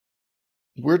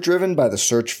We're driven by the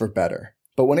search for better.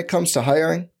 But when it comes to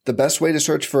hiring, the best way to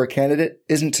search for a candidate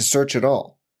isn't to search at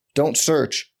all. Don't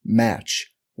search,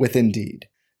 match with Indeed.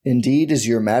 Indeed is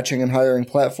your matching and hiring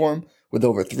platform with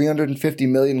over 350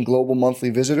 million global monthly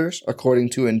visitors,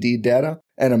 according to Indeed data,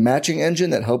 and a matching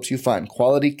engine that helps you find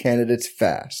quality candidates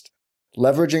fast.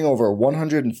 Leveraging over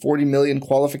 140 million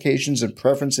qualifications and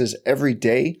preferences every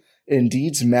day,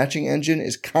 Indeed's matching engine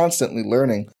is constantly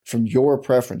learning from your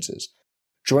preferences.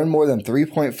 Join more than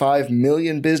 3.5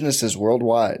 million businesses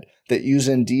worldwide that use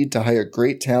Indeed to hire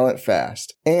great talent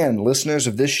fast. And listeners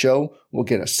of this show will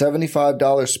get a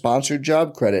 $75 sponsored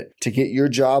job credit to get your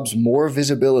jobs more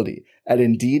visibility at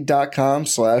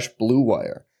Indeed.com/Blue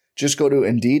Wire. Just go to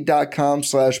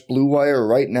Indeed.com/Blue Wire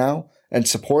right now and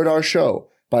support our show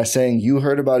by saying you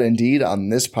heard about Indeed on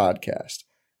this podcast.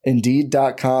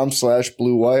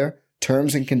 Indeed.com/Blue Wire.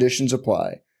 Terms and conditions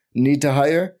apply. Need to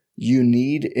hire? You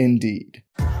need Indeed.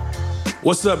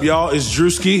 What's up, y'all? It's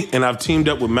Drewski, and I've teamed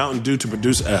up with Mountain Dew to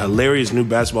produce a hilarious new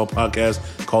basketball podcast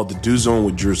called The Dew Zone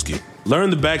with Drewski.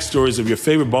 Learn the backstories of your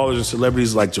favorite ballers and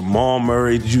celebrities like Jamal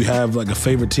Murray. Did you have like a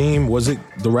favorite team? Was it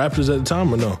the Raptors at the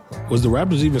time or no? Was the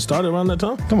Raptors even started around that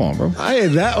time? Come on, bro. I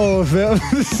ain't that old, fam.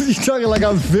 You talking like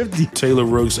I'm 50. Taylor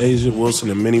Rooks, Asia Wilson,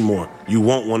 and many more. You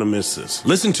won't want to miss this.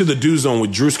 Listen to The Dew Zone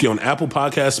with Drewski on Apple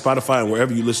Podcasts, Spotify, and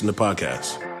wherever you listen to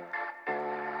podcasts.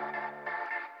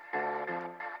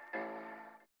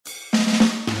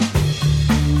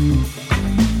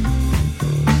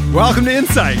 Welcome to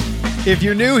Insight. If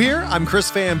you're new here, I'm Chris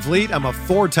Van Vliet. I'm a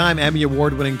 4-time Emmy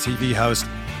Award-winning TV host,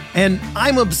 and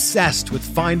I'm obsessed with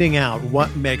finding out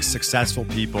what makes successful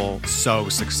people so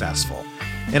successful.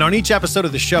 And on each episode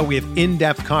of the show, we have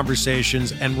in-depth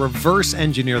conversations and reverse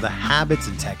engineer the habits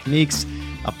and techniques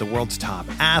of the world's top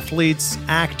athletes,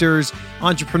 actors,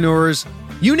 entrepreneurs,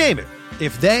 you name it.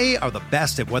 If they are the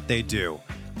best at what they do,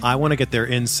 I want to get their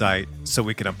insight so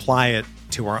we can apply it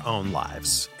to our own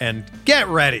lives. And get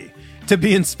ready to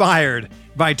be inspired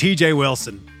by TJ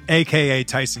Wilson, aka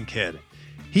Tyson Kidd.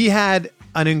 He had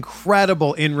an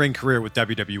incredible in-ring career with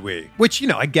WWE, which,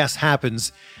 I guess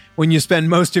happens when you spend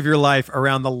most of your life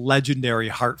around the legendary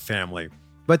Hart family.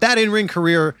 But that in-ring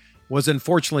career was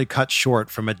unfortunately cut short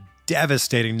from a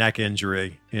devastating neck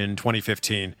injury in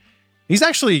 2015. He's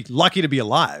actually lucky to be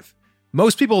alive.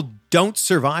 Most people don't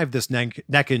survive this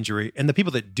neck injury, and the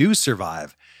people that do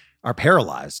survive are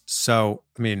paralyzed. So,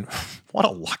 what a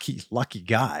lucky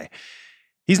guy.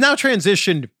 He's now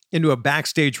transitioned into a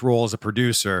backstage role as a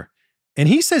producer, and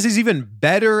he says he's even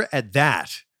better at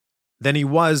that than he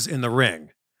was in the ring,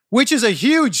 which is a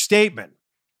huge statement.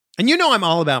 And I'm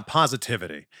all about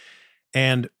positivity,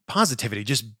 and positivity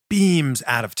just beams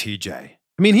out of TJ.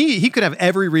 He could have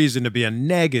every reason to be a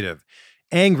negative,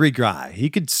 angry guy. He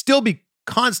could still be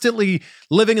constantly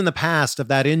living in the past of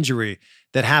that injury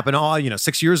that happened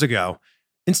 6 years ago.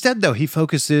 Instead, though, he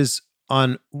focuses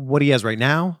on what he has right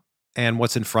now and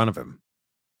what's in front of him,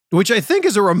 which I think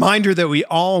is a reminder that we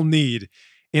all need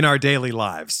in our daily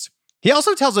lives. He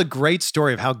also tells a great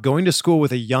story of how going to school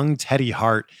with a young Teddy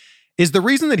Hart is the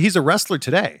reason that he's a wrestler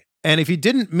today. And if he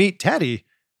didn't meet Teddy,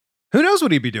 who knows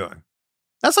what he'd be doing?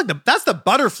 That's the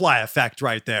butterfly effect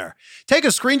right there. Take a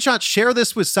screenshot, share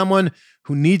this with someone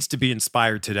who needs to be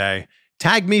inspired today.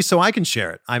 Tag me so I can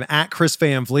share it. I'm at Chris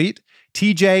Van Vliet.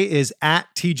 TJ is at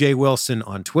TJ Wilson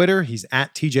on Twitter. He's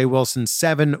at TJ Wilson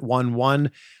 711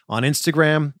 on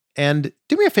Instagram. And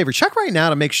do me a favor, check right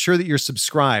now to make sure that you're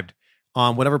subscribed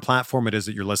on whatever platform it is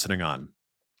that you're listening on.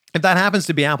 If that happens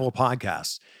to be Apple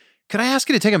Podcasts, could I ask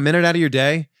you to take a minute out of your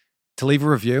day to leave a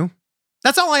review?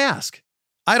 That's all I ask.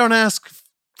 I don't ask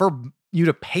for you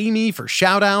to pay me for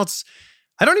shout outs.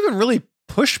 I don't even really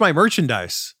push my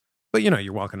merchandise, but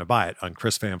you're welcome to buy it on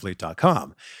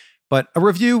chrisvanvliet.com. But a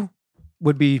review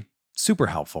would be super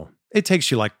helpful. It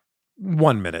takes you like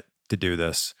 1 minute to do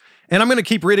this. And I'm going to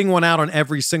keep reading one out on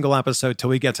every single episode till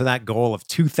we get to that goal of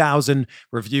 2,000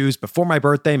 reviews before my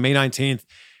birthday, May 19th.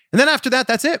 And then after that,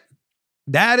 that's it.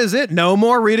 That is it. No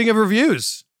more reading of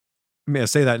reviews. I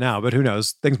say that now, but who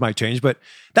knows? Things might change, but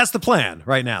that's the plan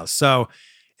right now. So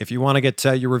if you want to get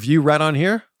your review read on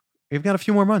here, we've got a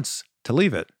few more months to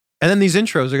leave it. And then these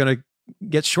intros are going to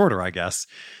get shorter, I guess.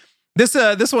 This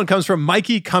one comes from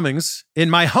Mikey Cummings in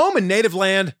my home and native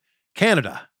land,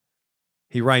 Canada.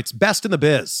 He writes, best in the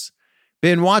biz.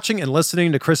 Been watching and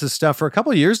listening to Chris's stuff for a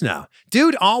couple of years now.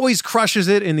 Dude always crushes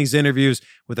it in these interviews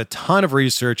with a ton of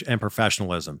research and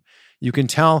professionalism. You can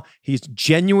tell he's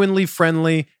genuinely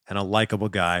friendly and a likable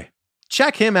guy.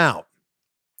 Check him out.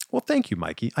 Well, thank you,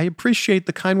 Mikey. I appreciate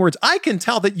the kind words. I can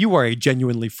tell that you are a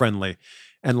genuinely friendly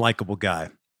and likable guy.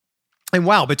 And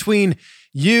wow, between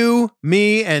you,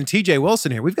 me, and TJ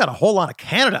Wilson here, we've got a whole lot of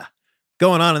Canada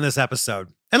going on in this episode.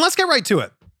 And let's get right to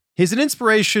it. He's an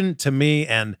inspiration to me,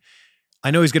 and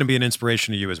I know he's going to be an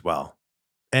inspiration to you as well.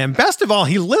 And best of all,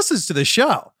 he listens to the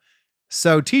show.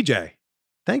 So TJ,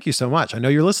 thank you so much. I know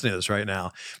you're listening to this right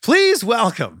now. Please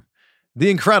welcome the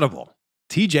incredible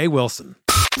TJ Wilson.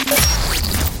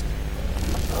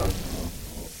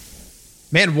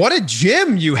 Man, what a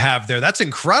gym you have there. That's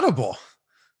incredible.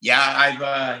 Yeah, I've,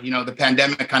 the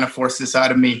pandemic kind of forced this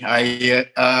out of me. I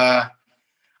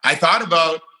thought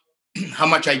about how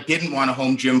much I didn't want a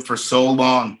home gym for so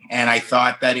long. And I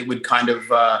thought that it would kind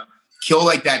of kill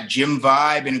like that gym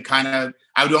vibe and kind of,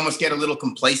 I would almost get a little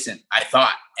complacent, I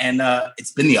thought. And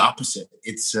it's been the opposite.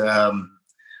 It's,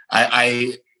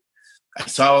 I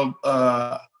saw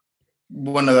I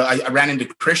ran into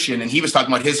Christian and he was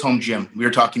talking about his home gym. We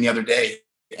were talking the other day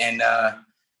and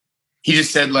he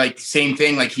just said like same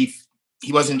thing. Like he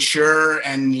wasn't sure.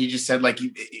 And he just said like,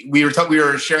 we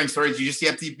were sharing stories. You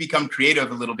have to become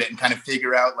creative a little bit and kind of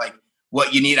figure out like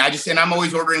what you need. And I'm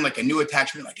always ordering like a new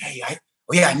attachment. Like, hey,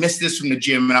 I missed this from the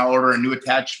gym and I'll order a new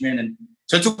attachment. And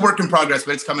so it's a work in progress,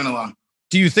 but it's coming along.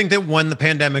 Do you think that when the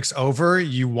pandemic's over,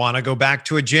 you want to go back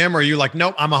to a gym or are you like,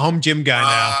 nope, I'm a home gym guy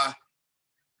now?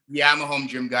 Yeah, I'm a home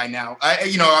gym guy now.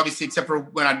 Obviously, except for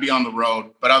when I'd be on the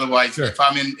road. But otherwise, sure. If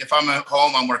I'm at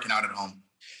home, I'm working out at home.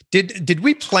 Did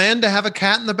we plan to have a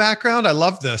cat in the background? I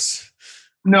love this.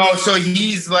 No, so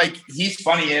he's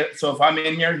funny. So if I'm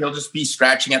in here, he'll just be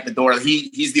scratching at the door.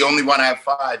 He's the only one. I have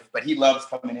 5, but he loves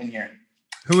coming in here.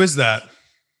 Who is that?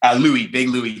 Louis, Big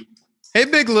Louis. Hey,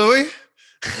 Big Louis.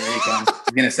 There you go.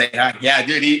 I'm gonna say hi. Yeah,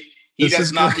 dude. He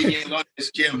does not be alone in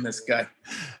this gym. This guy.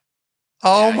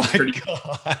 Oh my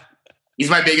God.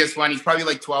 He's my biggest one. He's probably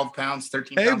like 12 pounds,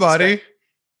 13 pounds. Hey, buddy.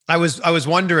 I was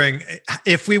wondering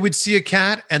if we would see a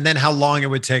cat and then how long it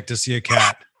would take to see a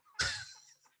cat.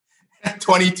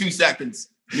 22 seconds.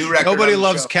 New record. Nobody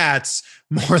loves cats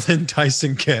more than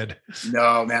Tyson Kidd.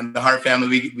 No, man. The Hart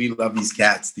family, we love these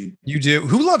cats, dude. You do?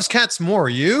 Who loves cats more,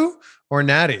 you or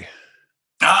Nattie?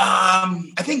 I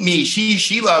think me.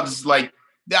 She loves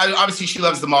obviously she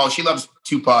loves them all. She loves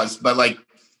 2 paws, but like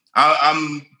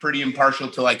I'm pretty impartial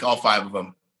to like all 5 of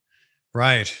them.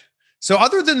 Right. So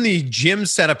other than the gym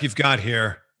setup you've got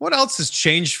here, what else has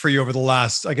changed for you over the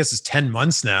last, I guess it's 10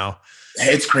 months now?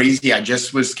 It's crazy. I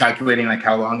just was calculating like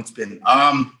how long it's been.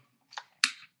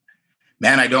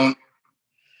 Man, I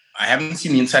haven't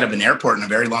seen the inside of an airport in a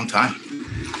very long time.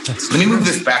 Let me move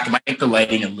this back. It might make the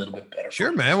lighting a little bit better.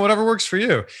 Sure, man. Whatever works for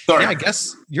you. Sorry. Yeah, I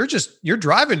guess you're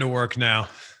driving to work now.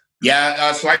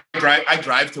 Yeah. So I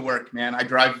drive to work, man. I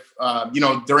drive,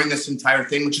 during this entire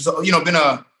thing, which is,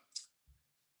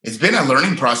 it's been a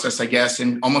learning process, I guess,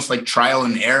 and almost like trial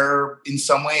and error in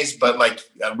some ways. But like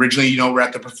originally, we're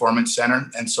at the Performance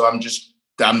Center. And so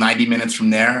I'm 90 minutes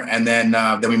from there. And then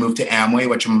we moved to Amway,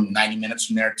 which I'm 90 minutes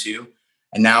from there too.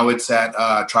 And now it's at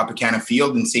Tropicana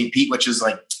Field in St. Pete, which is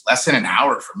like less than an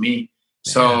hour for me. Man.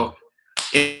 So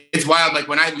it's wild. Like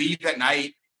when I leave at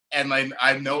night and like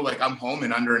I know like I'm home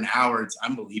in under an hour, it's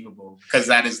unbelievable because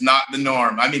that is not the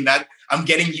norm. I mean, that I'm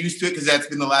getting used to it because that's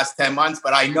been the last 10 months,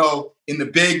 but I know in the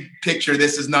big picture,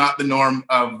 this is not the norm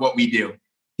of what we do.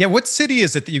 Yeah. What city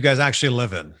is it that you guys actually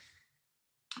live in?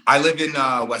 I live in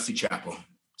Wesley Chapel.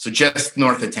 So just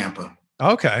north of Tampa.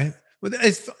 Okay. Well,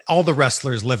 all the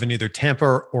wrestlers live in either Tampa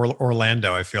or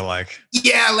Orlando, I feel like.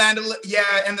 Yeah,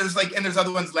 and there's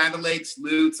other ones, Land O'Lakes,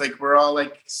 Lutz, like we're all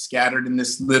like scattered in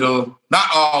this little, not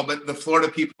all, but the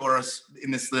Florida people are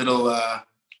in this little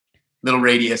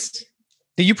radius.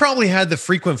 You probably had the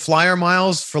frequent flyer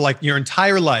miles for like your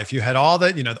entire life. You had all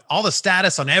the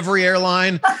status on every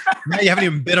airline. Now you haven't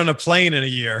even been on a plane in a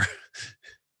year.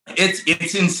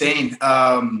 It's insane.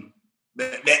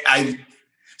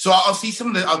 So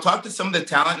I'll talk to some of the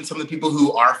talent and some of the people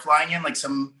who are flying in, like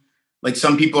some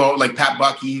people like Pat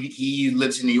Buck, he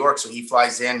lives in New York. So he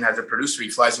flies in as a producer,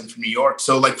 he flies in from New York.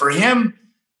 So like for him,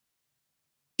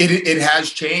 it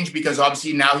has changed because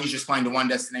obviously now he's just flying to one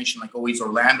destination, like always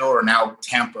Orlando or now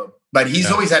Tampa, but he's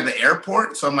always at the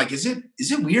airport. So I'm like, is it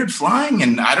weird flying?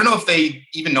 And I don't know if they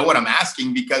even know what I'm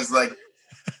asking because like,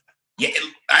 yeah,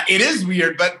 it is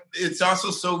weird, but it's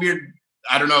also so weird.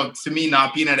 I don't know, to me,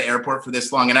 not being at an airport for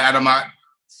this long. And I don't know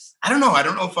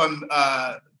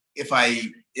if I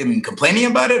am complaining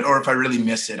about it or if I really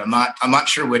miss it. I'm not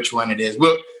sure which one it is.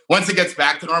 Well, once it gets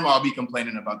back to normal, I'll be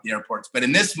complaining about the airports. But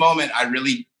in this moment,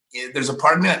 there's a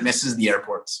part of me that misses the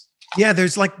airports. Yeah,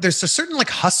 there's a certain like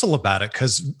hustle about it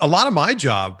because a lot of my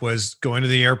job was going to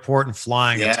the airport and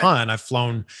flying a ton. I've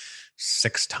flown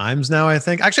 6 times now, I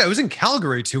think. Actually, I was in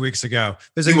Calgary 2 weeks ago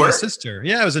visiting my sister.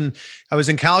 Yeah, I was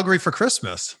in Calgary for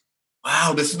Christmas.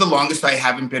 Wow, this is the longest I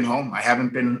haven't been home. I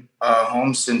haven't been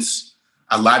home since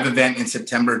a live event in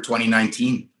September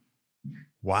 2019.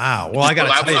 Wow. Well, I got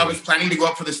to tell you. I was planning to go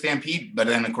up for the Stampede, but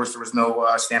then, of course, there was no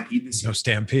Stampede this year. No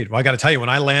Stampede. Well, I got to tell you, when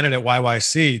I landed at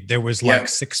YYC, there was like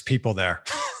 6 people there.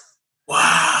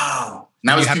 Wow.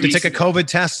 Now you have to take a COVID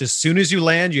test. As soon as you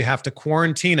land, you have to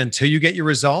quarantine until you get your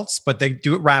results, but they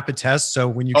do it rapid tests. So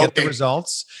when you get the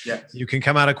results, you can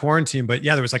come out of quarantine. But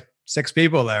yeah, there was like 6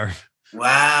 people there.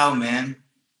 Wow, man.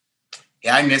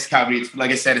 Yeah, I miss Calgary. Like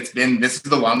I said, this is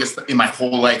the longest in my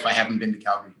whole life I haven't been to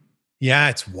Calgary. Yeah,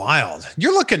 it's wild.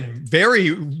 You're looking very,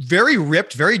 very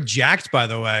ripped, very jacked, by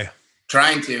the way.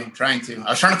 Trying to. I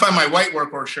was trying to find my white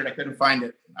workhorse shirt. I couldn't find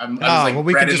it.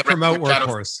 We can just promote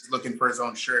workhorse. He's looking for his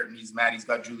own shirt, and he's mad. He's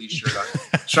got Julie's shirt on.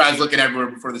 So I was looking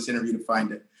everywhere before this interview to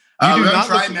find it. I'm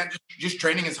trying, man, just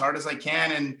training as hard as I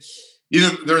can. And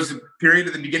there was a period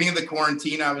at the beginning of the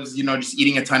quarantine. I was, just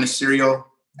eating a ton of cereal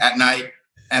at night,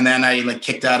 and then I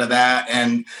kicked out of that.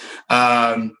 And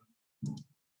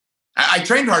I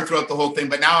trained hard throughout the whole thing,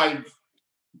 but now I've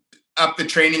upped the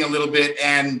training a little bit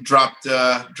and dropped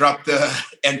the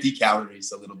empty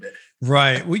calories a little bit.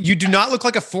 Right. Well, you do not look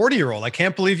like a 40-year-old. I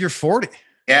can't believe you're 40.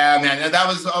 Yeah, man. That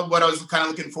was what I was kind of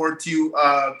looking forward to,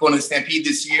 going to the Stampede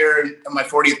this year on my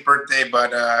 40th birthday.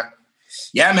 But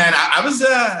yeah, man, I was,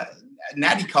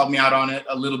 Nattie called me out on it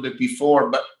a little bit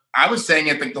before, but I was saying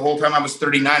it the whole time I was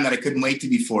 39 that I couldn't wait to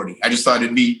be 40. I just thought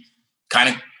it'd be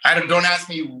don't ask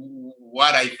me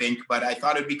what I think, but I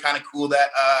thought it'd be kind of cool that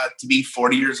to be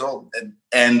 40 years old.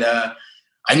 And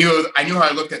I knew how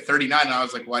I looked at 39, and I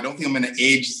was like, well, I don't think I'm going to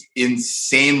age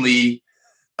insanely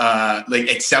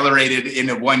accelerated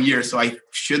in 1 year. So I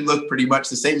should look pretty much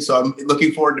the same. So I'm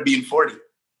looking forward to being 40.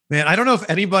 Man, I don't know if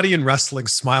anybody in wrestling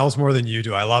smiles more than you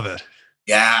do. I love it.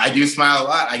 Yeah, I do smile a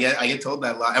lot. I get told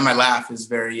that a lot. And my laugh is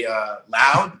very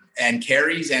loud and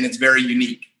carries, and it's very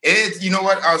unique. It's, you know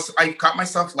what? I caught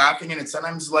myself laughing, and it's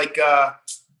sometimes like Ray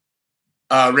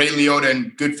Liotta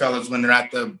and Goodfellas when they're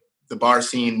at the bar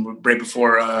scene right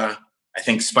before I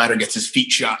think Spider gets his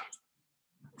feet shot.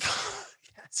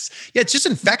 Yeah, it's just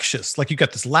infectious. Like you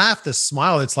got this laugh, this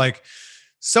smile. It's like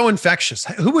so infectious.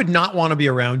 Who would not want to be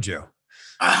around you?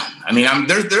 I mean, I'm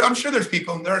sure there's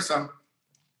people. There are some.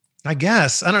 I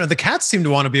guess. I don't know. The cats seem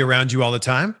to want to be around you all the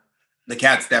time. The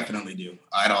cats definitely do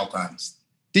at all times.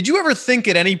 Did you ever think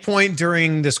at any point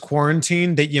during this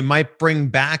quarantine that you might bring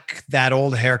back that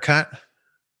old haircut?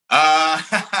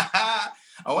 I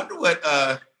wonder what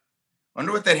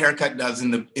that haircut does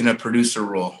in a producer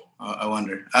role. I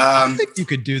wonder. I think you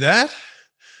could do that.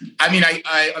 I mean,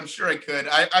 I'm sure I could.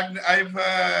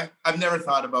 I've never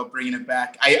thought about bringing it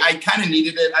back. I kind of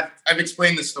needed it. I've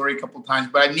explained the story a couple of times,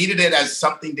 but I needed it as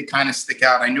something to kind of stick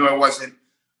out. I knew I wasn't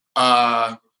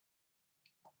a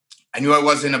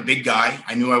big guy.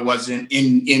 I knew I wasn't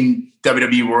in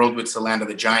WWE world with the land of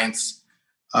the giants.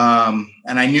 And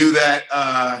I knew that,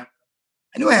 I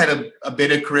knew I had a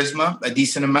bit of charisma, a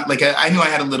decent amount. I knew I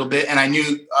had a little bit, and I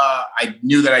knew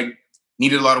that I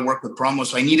needed a lot of work with promos.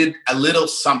 So I needed a little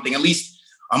something, at least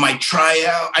on my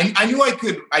tryout. I knew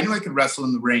I could wrestle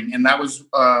in the ring. And that was,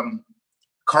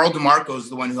 Carl DeMarco is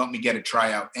the one who helped me get a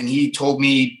tryout. And he told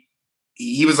me,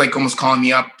 he was almost calling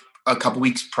me up a couple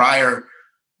weeks prior,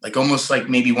 almost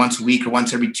maybe once a week or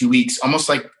once every 2 weeks, almost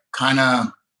almost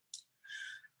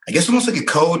like a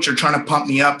coach or trying to pump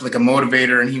me up, like a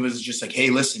motivator. And he was just like, hey,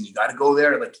 listen, you got to go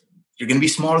there. You're going to be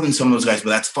smaller than some of those guys,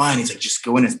 but that's fine. He's like, just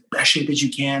go in as best shape as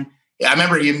you can. Yeah, I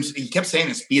remember he kept saying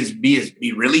this,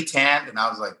 be really tanned. And I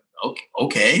was like,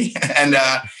 okay. And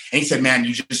he said, man,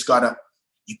 you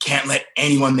can't let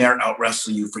anyone there out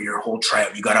wrestle you for your whole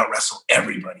tryout. You got to out wrestle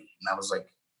everybody. And I was like,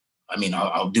 I mean,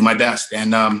 I'll do my best.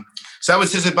 And so that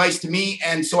was his advice to me.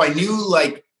 And so I knew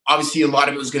obviously a lot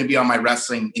of it was going to be on my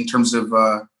wrestling in terms of,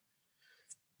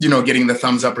 getting the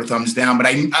thumbs up or thumbs down. But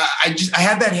I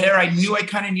had that hair. I knew I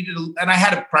kind of needed, and I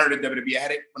had it prior to WWE. I had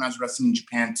it when I was wrestling in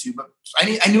Japan too. But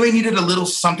I knew I needed a little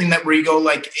something that where you go,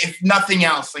 if nothing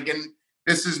else, and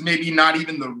this is maybe not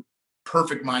even the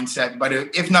perfect mindset, but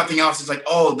if nothing else, it's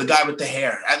the guy with the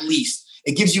hair, at least.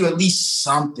 It gives you at least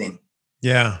something.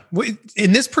 Yeah.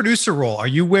 In this producer role, are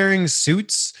you wearing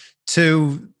suits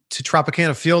to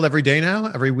Tropicana Field every day now,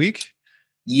 every week?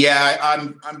 Yeah, I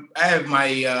have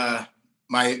my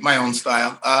my own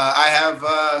style. I have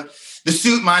the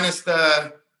suit minus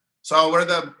so I'll wear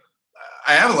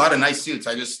I have a lot of nice suits.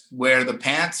 I just wear the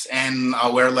pants and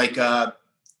I'll wear a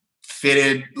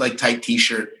fitted tight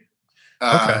t-shirt.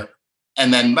 Okay.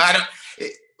 And then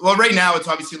Well, right now it's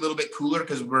obviously a little bit cooler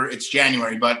because it's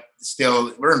January, but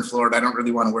still we're in Florida. I don't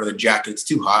really want to wear the jacket. It's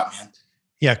too hot, man.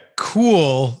 Yeah,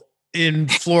 cool in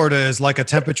Florida is like a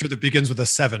temperature that begins with a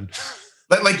 7.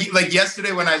 But like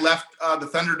yesterday when I left the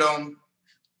Thunderdome,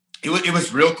 it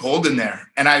was real cold in there,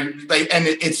 and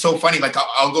it's so funny. Like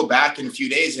I'll go back in a few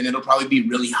days, and it'll probably be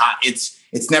really hot.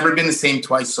 It's never been the same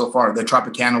twice so far. The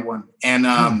Tropicana one, and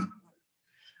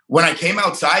when I came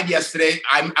outside yesterday,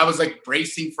 I was like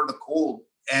bracing for the cold,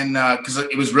 and because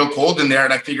it was real cold in there,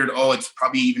 and I figured, oh, it's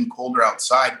probably even colder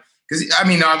outside. Because I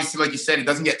mean, obviously, like you said, it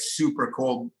doesn't get super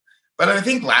cold, but I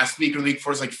think last week or the week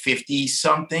before was like 50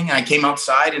 something. And I came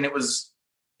outside, and it was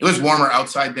warmer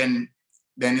outside than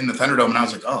in the Thunderdome. And I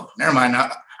was like, oh, never mind.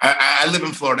 I live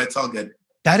in Florida. It's all good.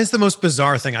 That is the most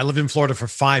bizarre thing. I lived in Florida for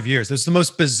 5 years. It's the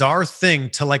most bizarre thing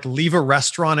to like leave a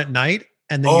restaurant at night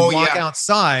and then you walk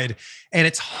outside and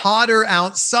it's hotter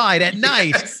outside at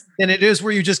night than it is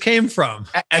where you just came from.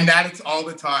 And that's all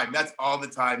the time. That's all the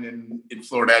time in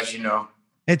Florida, as you know.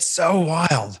 It's so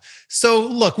wild. So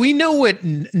look, we know what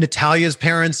Natalia's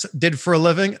parents did for a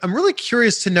living. I'm really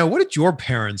curious to know, what did your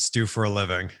parents do for a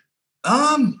living?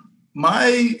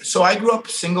 So I grew up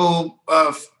single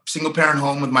parent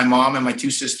home with my mom and my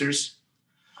 2 sisters.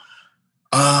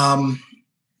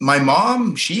 My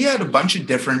mom, she had a bunch of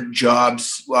different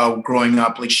jobs while growing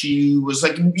up. Like she was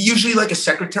like usually like a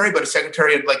secretary, but a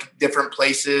secretary at like different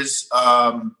places.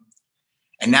 And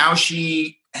now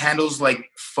she handles like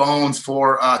phones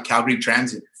for Calgary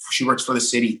Transit. She works for the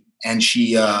city, and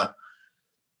she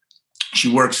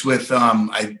works with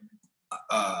I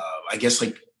guess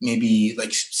like maybe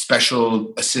like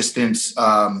special assistants,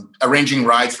 arranging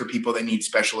rides for people that need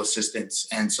special assistance.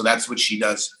 And so that's what she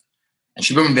does. And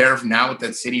she's been there now with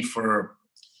that city for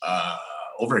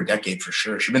over a decade for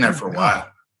sure. She's been there for a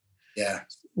while. Yeah.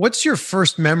 What's your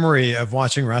first memory of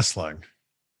watching wrestling?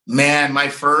 Man, my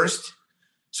first.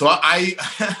 So I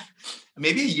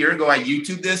maybe a year ago, I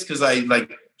YouTubed this because I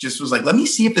just was like, let me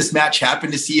see if this match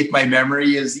happened to see if my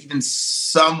memory is even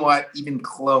somewhat even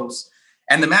close.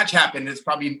 And the match happened. It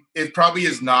probably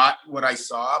is not what I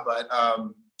saw, but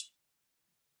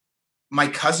my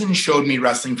cousin showed me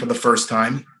wrestling for the first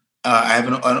time. I have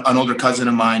an older cousin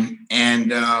of mine,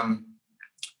 and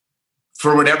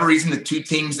for whatever reason, the 2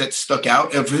 teams that stuck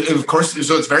out, of course,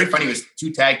 so it's very funny. It was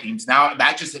 2 tag teams. Now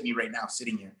that just hit me right now,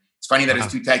 sitting here. It's funny that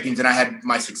it's 2 tag teams, and I had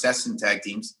my success in tag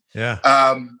teams. Yeah.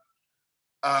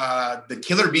 The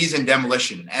Killer Bees and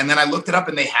Demolition. And then I looked it up,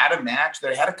 and they had a match.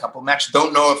 They had a couple matches.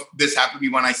 Don't know if this happened to be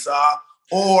one I saw,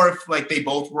 or if like they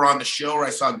both were on the show, or I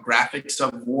saw graphics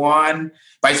of one.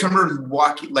 But I just remember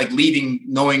leaving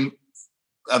knowing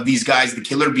of these guys, the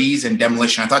Killer Bees and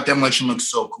Demolition. I thought Demolition looked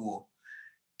so cool.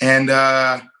 And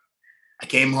I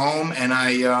came home, and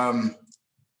I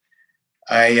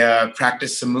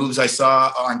practiced some moves I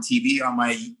saw on TV on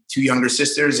my 2 younger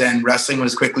sisters, and wrestling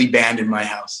was quickly banned in my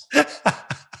house.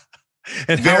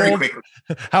 And very quickly.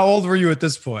 How old were you at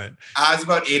this point? I was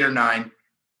about 8 or 9.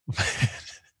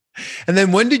 And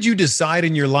then when did you decide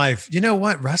in your life, you know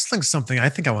what, wrestling's something I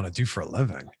think I want to do for a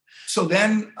living? So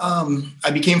then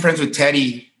I became friends with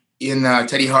Teddy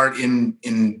Hart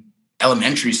in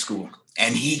elementary school.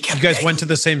 And he kept... You guys went to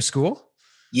the same school?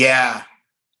 Yeah.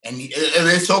 And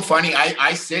it's so funny.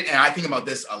 I sit and I think about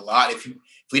this a lot. If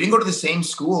we didn't go to the same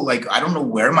school, like, I don't know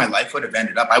where my life would have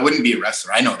ended up. I wouldn't be a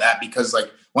wrestler. I know that because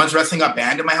like once wrestling got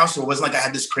banned in my house, so it wasn't like I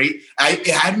had this it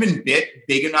hadn't been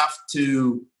big enough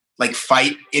to like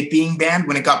fight it being banned.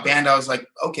 When it got banned, I was like,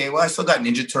 okay, well, I still got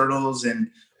Ninja Turtles and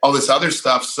all this other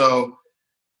stuff. So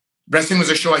wrestling was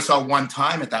a show I saw one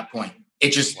time at that point.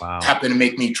 It just happened to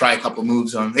make me try a couple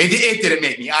moves on. It didn't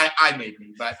make me. I made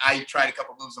me, but I tried a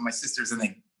couple moves on my sisters, and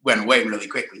they went away really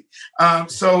quickly.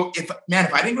 So if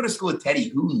I didn't go to school with Teddy,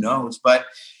 who knows? But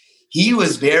he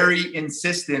was very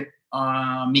insistent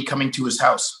on me coming to his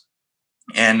house,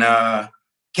 and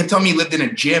kept telling me he lived in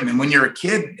a gym. And when you're a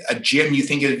kid, a gym, you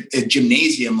think of a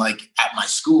gymnasium like at my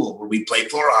school where we play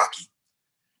floor hockey.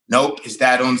 Nope, his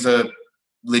dad owns a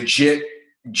legit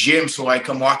gym. So I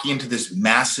come walking into this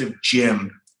massive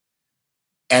gym,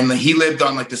 and he lived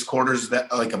on like this quarters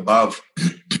that like above.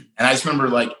 And I just remember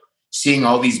like seeing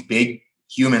all these big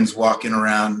humans walking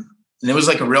around, and it was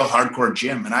like a real hardcore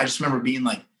gym. And I just remember being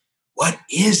like, what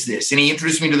is this? And he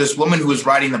introduced me to this woman who was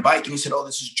riding the bike, and he said, oh,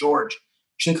 this is George.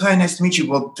 She's like, hi, nice to meet you.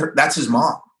 Well, that's his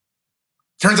mom.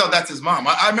 Turns out that's his mom.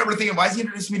 I remember thinking, why is he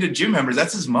introducing me to gym members?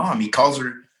 That's his mom. He calls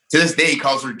her, to this day, he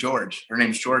calls her George. Her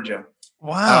name's Georgia.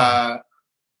 Wow.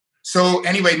 So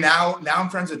anyway, now I'm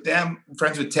friends with them, I'm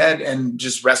friends with Ted, and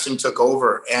just wrestling took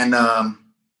over. And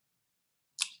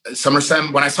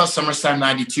SummerSlam, when I saw SummerSlam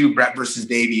 92, Brett versus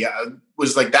Davey, I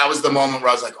was like, that was the moment where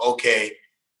I was like, okay,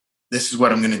 this is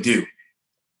what I'm going to do.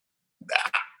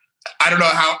 I don't know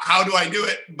how do I do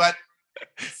it, but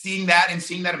seeing that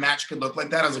a match could look like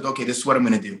that, I was like, okay, this is what I'm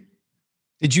going to do.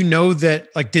 Did you know that,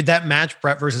 like, did that match,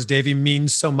 Brett versus Davey, mean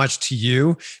so much to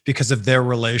you because of their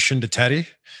relation to Teddy?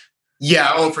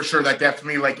 Yeah, oh, for sure. That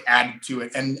definitely like added to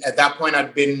it. And at that point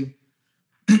I'd been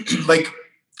like,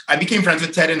 I became friends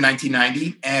with Ted in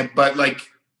 1990. But like,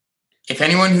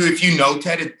 if you know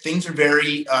Ted, things are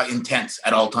very intense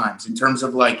at all times in terms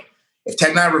of like, if Ted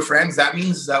and I were friends, that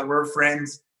means that we're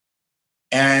friends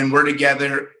and we're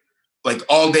together like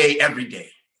all day, every day.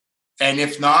 And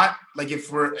if not, like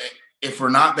if we're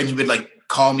not, then he would like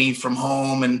call me from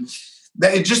home, and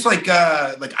that it just like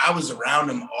I was around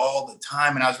him all the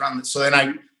time, and I was around him. So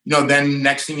then then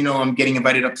next thing you know, I'm getting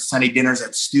invited up to Sunday dinners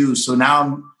at Stu's. So now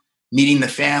I'm meeting the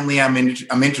family. I'm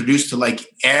introduced to like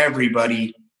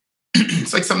everybody.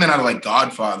 It's like something out of like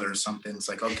Godfather or something. It's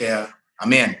like, okay,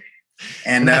 I'm in.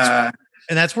 And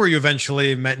that's where you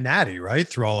eventually met Nattie, right?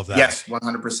 Through all of that. Yes,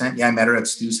 100%. Yeah, I met her at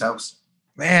Stu's house.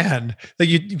 Man, like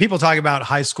people talk about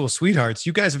high school sweethearts.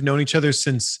 You guys have known each other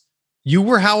since you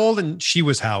were how old and she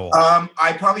was how old?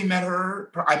 I probably met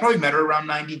her around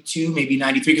 92, maybe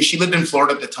 93, because she lived in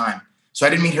Florida at the time. So I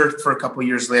didn't meet her for a couple of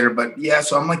years later. But yeah,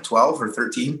 so I'm like 12 or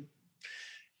 13.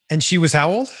 And she was how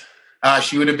old?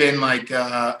 She would have been like,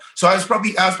 so I was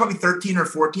probably 13 or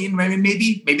 14.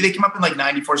 Maybe they came up in like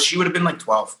 94. She would have been like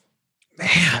 12.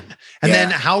 Man. And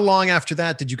then how long after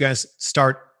that did you guys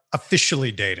start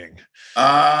officially dating?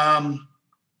 I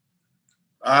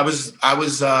was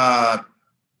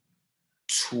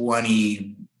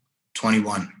 20,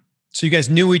 21. So you guys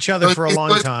knew each other for a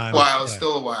long time.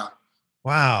 Still a while.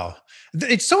 Wow.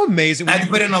 It's so amazing. I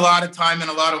put in a lot of time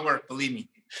and a lot of work, believe me.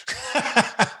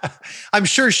 I'm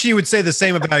sure she would say the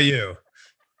same about you.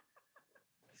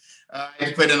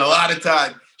 I put in a lot of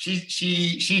time.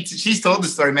 She's told the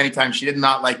story many times. She did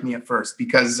not like me at first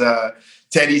because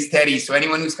Teddy's Teddy. So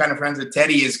anyone who's kind of friends with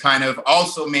Teddy is kind of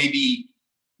also maybe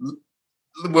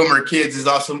when we're kids is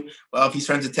also, well, if he's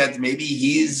friends with Ted, maybe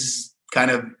he's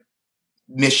kind of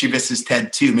mischievous as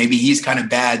Ted too. Maybe he's kind of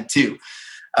bad too.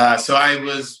 So I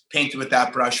was painted with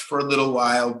that brush for a little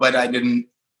while, but I didn't,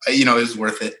 it was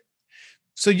worth it.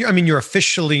 So you're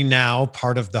officially now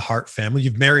part of the Hart family.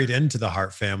 You've married into the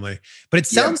Hart family, but it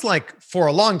sounds like for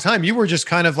a long time, you were just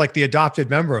kind of like the adopted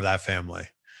member of that family.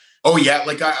 Oh yeah.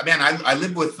 Like, I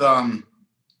lived with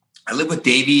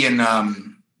Davey and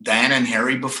Diana and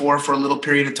Harry before for a little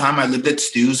period of time. I lived at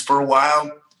Stu's for a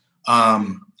while. I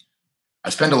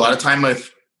spent a lot of time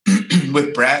with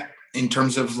Brett in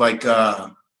terms of like,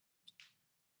 I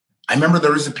remember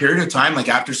there was a period of time, like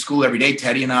after school every day,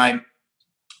 Teddy and I,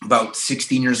 about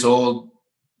 16 years old,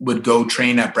 would go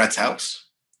train at Brett's house.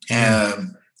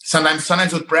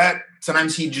 Sometimes with Brett,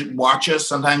 sometimes he'd watch us.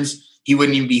 Sometimes he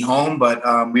wouldn't even be home, but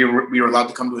we were allowed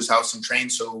to come to his house and train.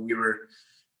 So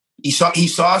he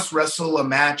saw us wrestle a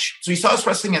match. So he saw us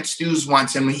wrestling at Stu's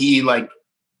once, and then he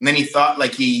thought,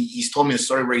 like, he's told me a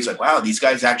story where he's like, wow, these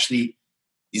guys are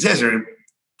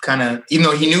kind of, even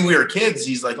though he knew we were kids,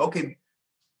 he's like, okay,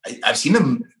 I've seen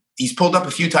them. He's pulled up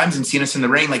a few times and seen us in the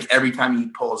ring. Like every time he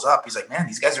pulls up, he's like, man,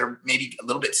 these guys are maybe a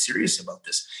little bit serious about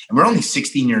this. And we're only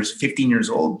 15 years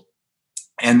old.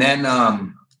 And then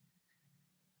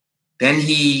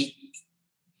he's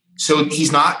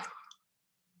not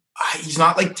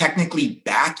like technically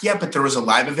back yet, but there was a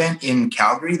live event in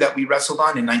Calgary that we wrestled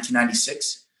on in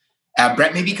 1996.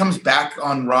 Brett maybe comes back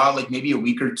on Raw, like maybe a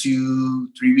week or 2,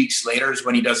 3 weeks later is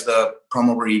when he does the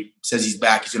promo where he says he's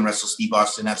back. He's going to wrestle Steve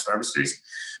Austin at Survivor Series.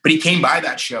 But he came by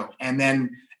that show. And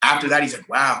then after that, he's like,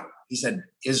 wow. He said,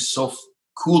 it's so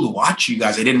cool to watch you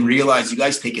guys. I didn't realize you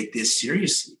guys take it this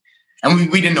seriously.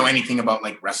 And we didn't know anything about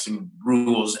like wrestling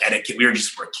rules, etiquette. We were just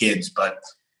for kids.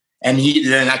 And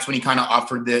then that's when he kind of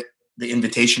offered the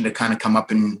invitation to kind of come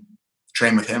up and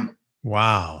train with him.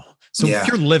 Wow. So if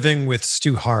you're living with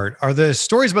Stu Hart, are the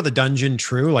stories about the dungeon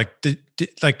true? Like,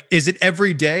 is it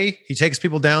every day he takes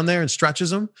people down there and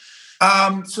stretches them?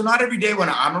 So not every day when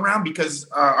I'm around, because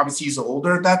obviously he's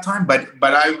older at that time, but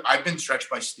I've been stretched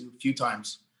by Stu a few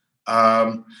times.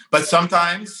 But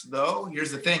sometimes, though,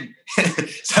 here's the thing.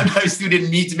 Sometimes Stu didn't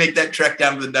need to make that trek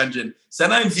down to the dungeon.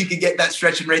 Sometimes you could get that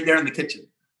stretching right there in the kitchen.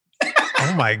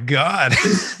 Oh my God.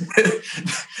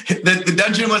 The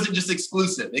dungeon wasn't just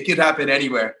exclusive. It could happen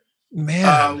anywhere.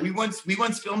 Man. We once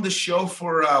filmed a show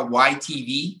for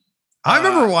YTV. I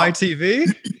remember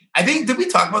YTV. I think, did we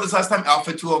talk about this last time?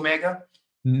 Alpha to Omega?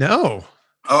 No.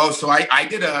 Oh, so I've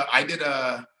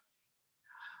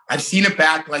seen it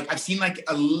back. Like I've seen like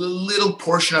a little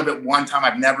portion of it one time.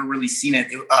 I've never really seen it.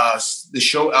 The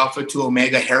show Alpha to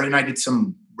Omega, Harry and I did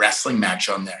some wrestling match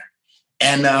on there.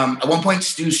 And at one point,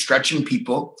 Stu's stretching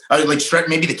people,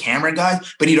 maybe the camera guy,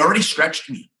 but he'd already stretched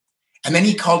me. And then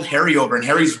he called Harry over, and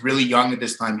Harry's really young at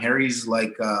this time. Harry's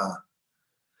like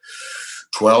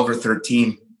 12 or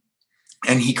 13.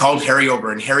 And he called Harry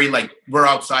over, and Harry, like, we're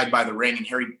outside by the ring, and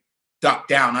Harry ducked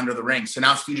down under the ring. So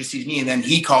now Stu just sees me, and then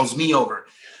he calls me over.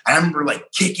 I remember,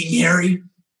 like, kicking Harry. And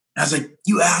I was like,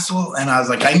 you asshole. And I was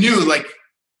like, I knew, like,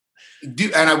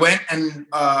 dude. And I went, and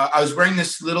I was wearing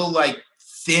this little, like,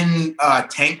 thin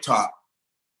tank top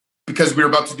because we were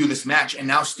about to do this match. And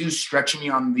now Stu's stretching me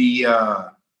on the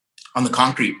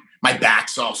concrete. My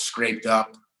back's all scraped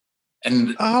up.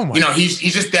 And, he's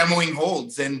just demoing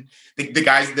holds. And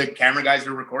the camera guys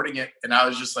are recording it. And I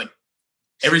was just like,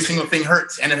 every single thing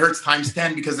hurts. And it hurts times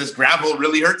 10 because this gravel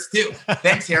really hurts too.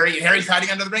 Thanks, Harry. Harry's hiding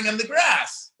under the ring on the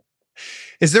grass.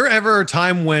 Is there ever a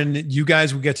time when you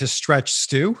guys would get to stretch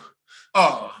Stu?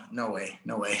 Oh, no way.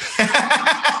 No way.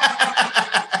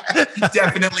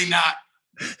 Definitely not.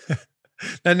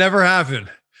 That never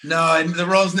happened. No, and the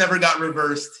roles never got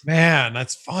reversed. Man,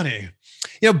 that's funny.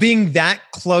 Being that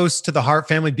close to the Hart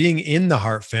family, being in the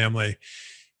Hart family,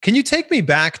 can you take me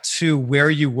back to where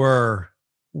you were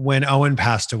when Owen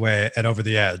passed away at Over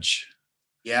the Edge?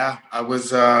 Yeah, I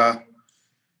was,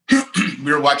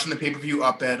 we were watching the pay-per-view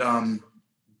up at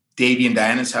Davey and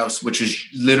Diana's house, which is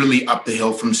literally up the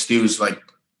hill from Stu's, like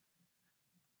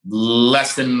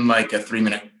less than like a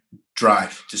 3-minute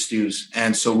drive to Stu's.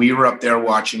 And so we were up there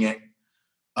watching it,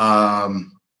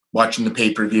 watching the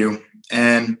pay-per-view,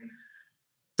 and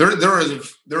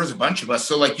there was a bunch of us.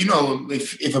 So, like,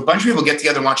 if a bunch of people get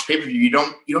together and watch pay-per-view, you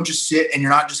don't just sit and you're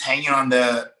not just hanging on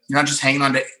to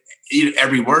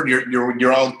every word.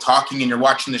 You're all talking and you're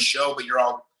watching the show, but you're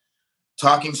all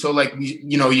talking. So, like,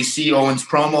 you see Owen's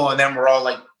promo, and then we're all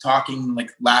like talking,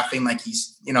 like laughing, like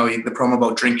he's, the promo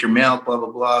about drink your milk, blah, blah,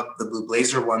 blah, the Blue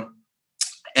Blazer one.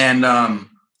 And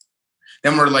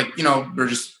then we're like, we're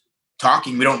just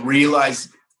talking. We don't realize,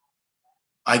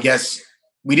 I guess,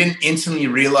 we didn't instantly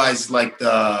realize like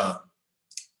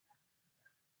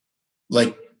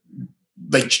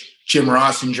Jim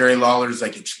Ross and Jerry Lawler's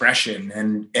like expression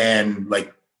and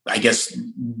like, I guess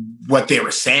what they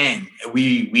were saying.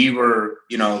 We were,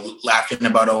 laughing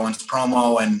about Owen's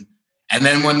promo, and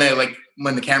then when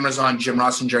the camera's on Jim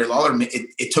Ross and Jerry Lawler,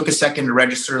 it took a second to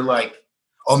register, like,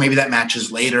 oh, maybe that match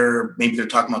is later. Maybe they're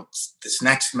talking about this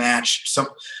next match.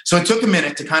 So it took a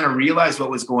minute to kind of realize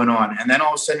what was going on. And then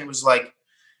all of a sudden it was like,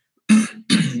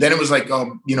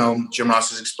 oh, Jim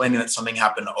Ross is explaining that something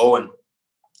happened to Owen.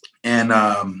 And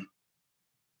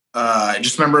I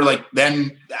just remember, like,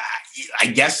 then I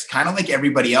guess kind of like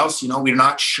everybody else, we're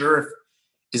not sure,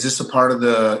 is this an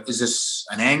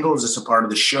angle? Is this a part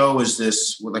of the show? Is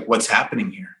this like, what's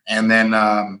happening here? And then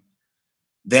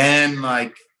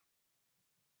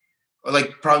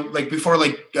probably like before,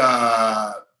 like,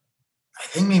 I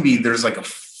think maybe there's like a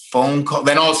phone call.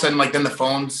 Then all of a sudden, like, then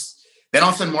all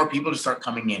of a sudden more people just start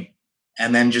coming in.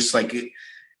 And then just like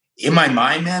in my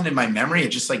mind, man, in my memory, it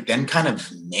just like then kind of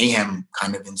mayhem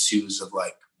kind of ensues of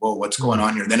like, whoa, what's going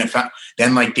on here? Then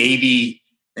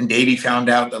Davey found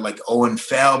out that like Owen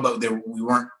fell, but we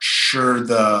weren't sure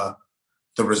the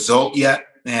result yet.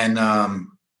 And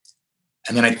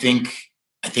then I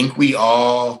think we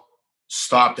all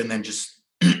stopped and then just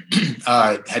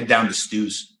head down to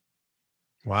Stu's.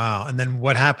 Wow. And then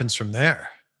what happens from there?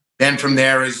 Then from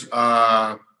there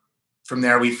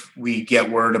we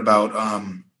get word about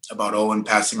Owen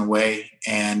passing away,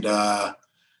 and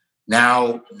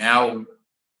now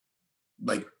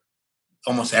like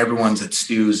almost everyone's at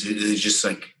Stu's. It is just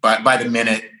like by the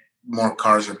minute more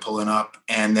cars are pulling up,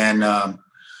 and then I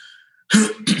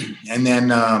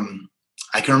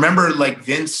can remember like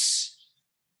Vince.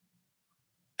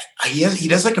 He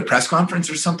does like a press conference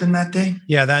or something that day.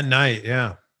 Yeah, that night.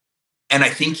 Yeah. And I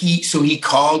think he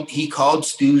called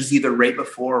Stu's either right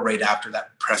before or right after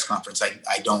that press conference.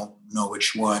 I don't know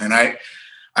which one. And I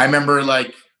remember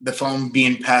like the phone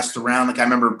being passed around. Like I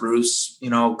remember Bruce,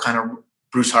 kind of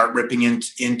Bruce Hart ripping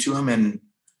into him, and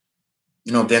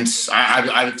Vince.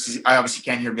 I obviously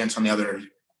can't hear Vince on the other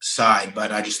side,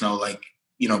 but I just know like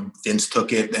Vince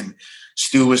took it, and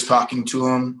Stu was talking to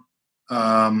him.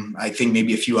 I think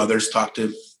maybe a few others talked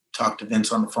to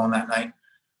Vince on the phone that night.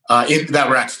 That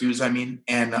were at Stu's, I mean.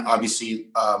 And obviously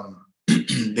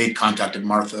they'd contacted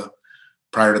Martha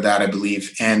prior to that, I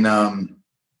believe. And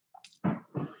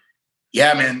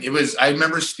yeah, man,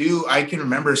 I can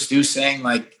remember Stu saying,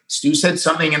 like, Stu said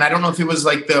something, and I don't know if it was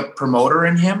like the promoter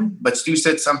in him, but Stu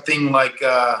said something like,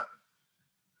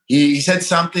 he said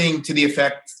something to the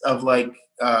effect of like,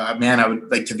 man, I would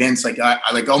like to Vince, like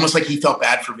almost like he felt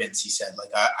bad for Vince. He said, like,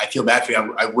 I feel bad for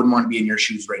you. I wouldn't want to be in your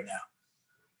shoes right now.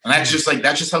 And that's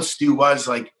just how Stu was.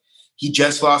 Like, he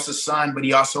just lost a son, but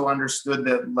he also understood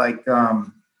that like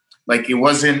it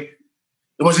wasn't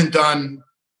done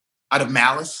out of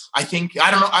malice. I think,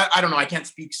 I don't know. I can't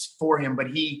speak for him,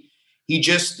 but he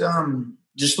just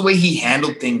the way he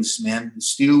handled things, man.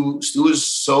 Stu is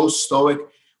so stoic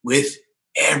with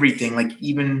everything. Like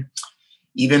even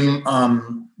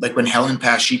like when Helen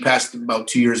passed, she passed about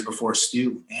 2 years before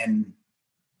Stu. And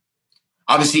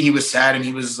obviously he was sad and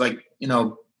he was like, you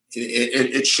know,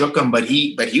 it shook him, but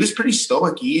he was pretty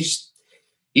stoic. He's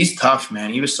tough,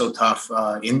 man. He was so tough,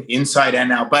 inside and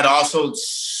out, but also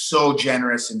so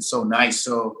generous and so nice.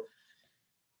 So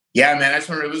yeah, man, I just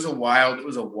remember it was a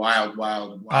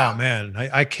wild. Oh man,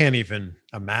 I can't even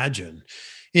imagine.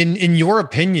 In your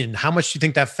opinion, how much do you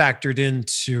think that factored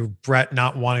into Brett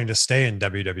not wanting to stay in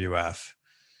WWF?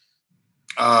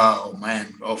 Oh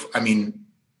man. I mean,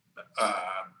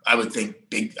 I would think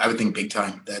big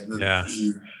time.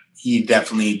 He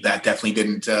definitely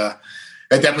didn't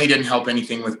help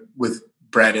anything with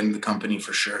Brett and the company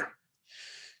for sure.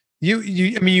 I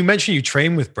mean, you mentioned you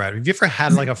trained with Brett. Have you ever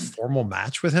had like a formal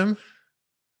match with him?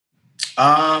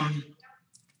 No.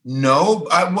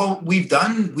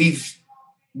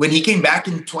 When he came back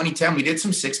in 2010, we did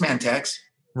some 6-man tags.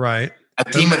 Right. A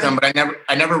team with him, but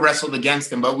I never wrestled against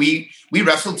him. But we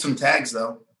wrestled some tags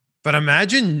though. But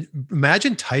imagine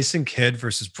Tyson Kidd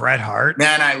versus Bret Hart.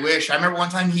 Man, I wish. I remember one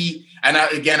time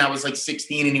I was like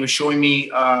 16 and he was showing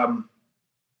me a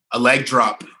leg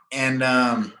drop. And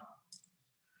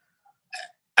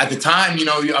at the time, you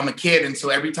know, I'm a kid. And so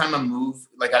every time I move,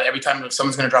 like every time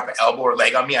someone's going to drop an elbow or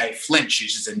leg on me, I flinch.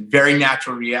 It's just a very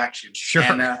natural reaction. Sure.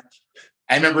 And I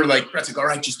remember like, Brett's like, all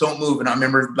right, just don't move. And I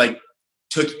remember like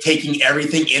taking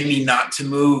everything in me not to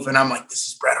move. And I'm like, this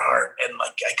is Bret Hart. And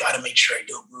like, I got to make sure I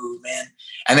don't move, man.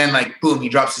 And then like, boom, he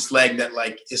drops this leg that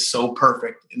like is so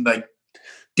perfect and like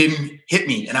didn't hit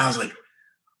me. And I was like,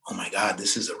 oh my God,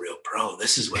 this is a real pro.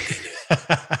 This is what they do.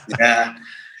 Yeah.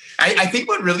 I think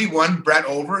what really won Brett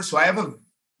over, so I have a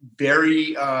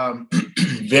very,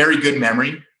 very good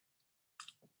memory.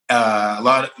 A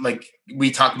lot of, like, we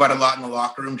talk about it a lot in the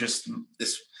locker room, just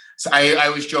this. So I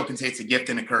always joke and say it's a gift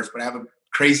and a curse, but I have a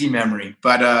crazy memory.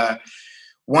 But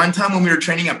one time when we were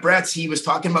training at Brett's, he was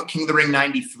talking about King of the Ring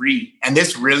 93. And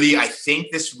I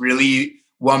think this really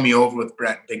won me over with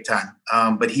Brett big time.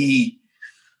 But he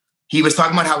was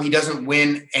talking about how he doesn't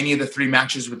win any of the 3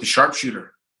 matches with the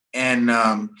sharpshooter. And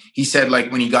he said,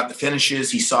 like, when he got the finishes,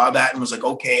 he saw that and was like,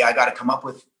 okay, I got to come up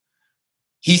with,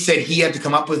 he said he had to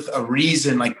come up with a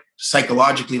reason, like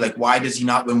psychologically, like, why does he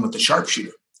not win with the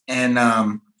sharpshooter?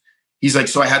 And he's like,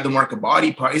 so I had them work a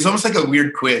body part. It's almost like a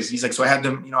weird quiz. He's like, so I had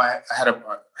them, you know, I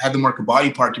had them work a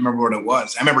body part. Do you remember what it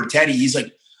was? I remember Teddy, he's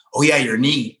like, oh yeah, your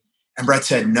knee. And Brett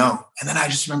said, no. And then I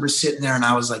just remember sitting there and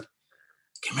I was like,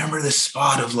 can you remember this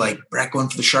spot of like Brett going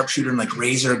for the sharpshooter and like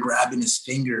Razor grabbing his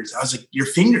fingers? I was like, your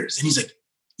fingers. And he's like,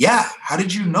 yeah, how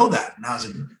did you know that? And I was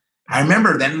like, I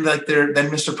remember then like then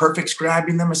Mr. Perfect's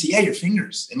grabbing them. I said, yeah, your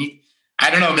fingers. And I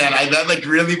don't know, man. That like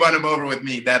really won him over with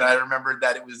me that I remembered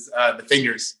that it was the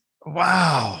fingers.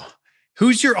 Wow.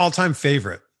 Who's your all-time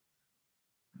favorite?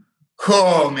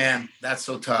 Oh man, that's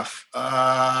so tough.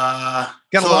 Got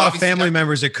a lot of family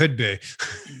members it could be.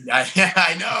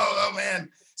 I know, oh man.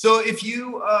 So if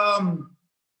you, I'm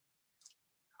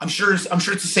sure it's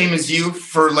the same as you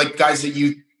for like guys that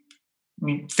you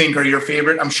think are your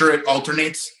favorite. I'm sure it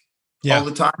alternates all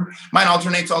the time. Mine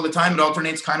alternates all the time. It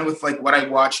alternates kind of with like what I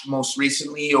watched most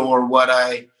recently or what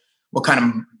kind of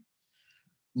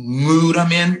mood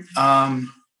I'm in.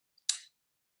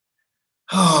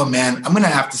 Oh man, I'm going to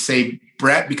have to say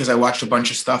Brett because I watched a bunch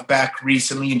of stuff back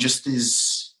recently and just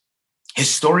his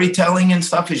storytelling and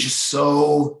stuff is just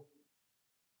so,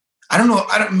 I don't know.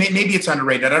 Maybe it's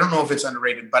underrated. I don't know if it's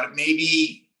underrated, but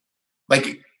maybe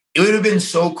like it would have been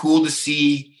so cool to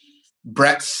see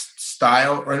Brett's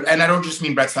style, and I don't just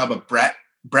mean Brett's style, but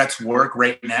Brett's work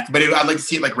right now. But I'd like to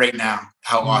see it like right now,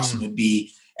 how awesome it'd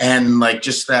be, and like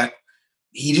just that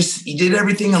he did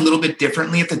everything a little bit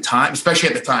differently at the time, especially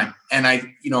at the time. And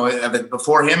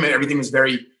before him, everything was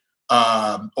very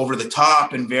over the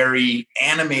top and very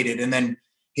animated, and then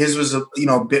his was a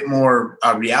bit more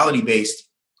reality based.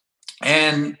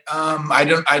 And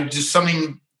I just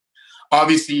something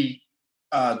obviously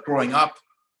growing up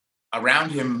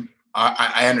around him,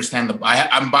 I understand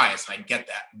I'm biased. I get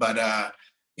that. But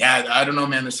yeah, I don't know,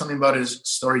 man. There's something about his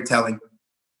storytelling.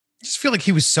 I just feel like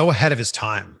he was so ahead of his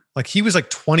time. Like he was like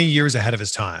 20 years ahead of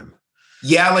his time.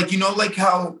 Yeah. Like, like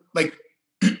how, like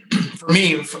for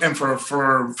me and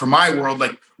for my world,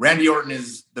 like Randy Orton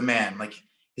is the man. Like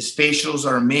his facials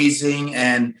are amazing.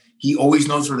 And He always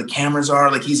knows where the cameras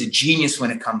are. Like, he's a genius when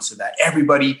it comes to that.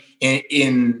 Everybody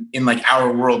in like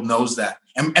our world knows that.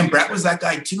 And Brett was that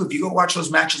guy too. If you go watch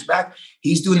those matches back,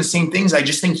 he's doing the same things. I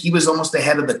just think he was almost the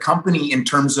head of the company in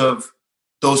terms of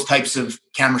those types of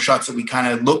camera shots that we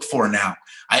kind of look for now.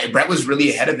 Brett was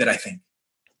really ahead of it, I think.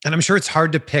 And I'm sure it's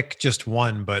hard to pick just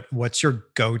one, but what's your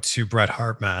go-to Bret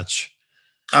Hart match?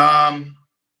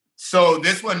 So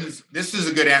this is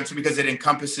a good answer because it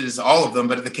encompasses all of them,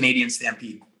 but the Canadian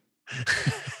Stampede.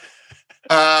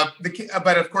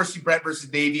 But of course, Bret versus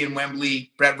Davey in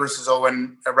Wembley, Bret versus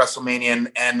Owen at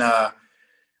WrestleMania, and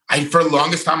I for the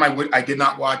longest time I did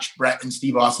not watch Bret and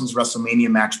Steve Austin's WrestleMania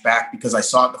match back because I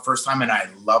saw it the first time and I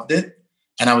loved it,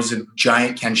 and I was a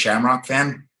giant Ken Shamrock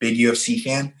fan, big UFC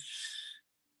fan.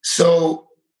 So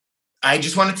I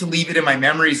just wanted to leave it in my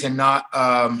memories and not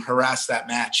harass that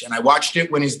match. And I watched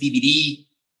it when his DVD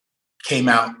came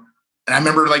out. And I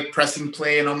remember like pressing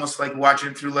play and almost like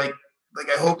watching it through like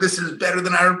I hope this is better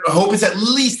than I hope it's at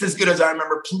least as good as I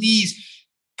remember, please.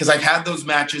 Because I've had those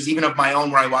matches, even of my own,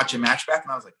 where I watch a match back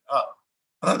and I was like, oh,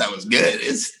 I thought that was good.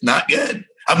 It's not good.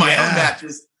 Of my own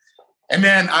matches. And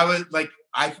man, I was like,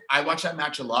 I watched that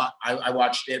match a lot. I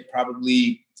watched it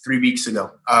probably 3 weeks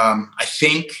ago. I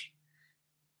think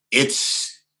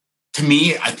it's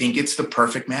the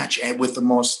perfect match and with the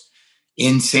most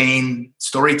insane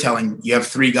storytelling. You have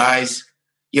three guys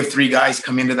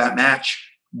come into that match,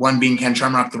 one being Ken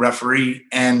Shamrock, the referee.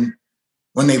 And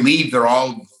when they leave, they're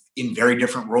all in very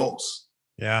different roles.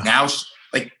 Yeah. Now,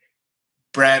 like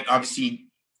Bret, obviously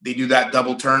they do that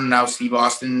double turn. Now Steve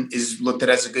Austin is looked at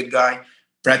as a good guy.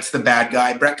 Bret's the bad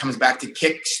guy. Bret comes back to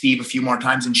kick Steve a few more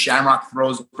times and Shamrock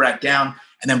throws Bret down.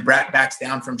 And then Bret backs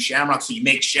down from Shamrock. So you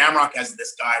make Shamrock as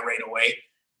this guy right away.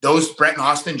 Those Bret and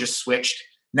Austin just switched.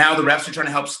 Now the refs are trying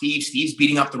to help Steve. Steve's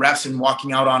beating up the refs and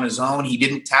walking out on his own. He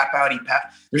didn't tap out.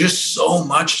 There's just so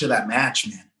much to that match,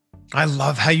 man. I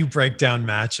love how you break down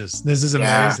matches. This is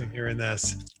amazing hearing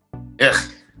this. Yeah.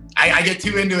 I get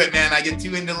too into it, man. I get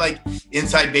too into like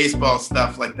inside baseball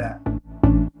stuff like that.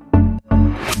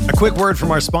 A quick word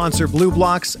from our sponsor, Blue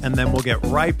Blocks, and then we'll get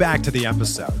right back to the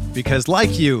episode. Because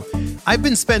like you, I've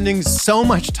been spending so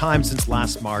much time since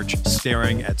last March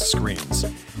staring at screens.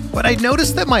 But I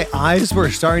noticed that my eyes were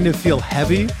starting to feel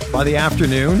heavy by the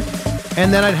afternoon,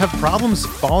 and then I'd have problems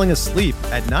falling asleep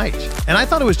at night. And I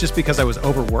thought it was just because I was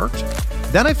overworked.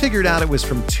 Then I figured out it was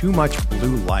from too much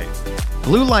blue light.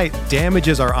 Blue light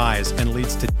damages our eyes and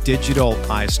leads to digital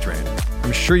eye strain.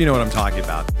 I'm sure you know what I'm talking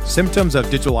about. Symptoms of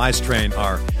digital eye strain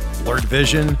are blurred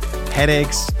vision,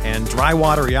 headaches, and dry,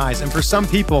 watery eyes. And for some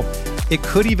people, it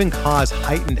could even cause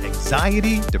heightened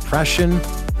anxiety, depression,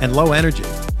 and low energy.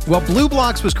 Well, Blue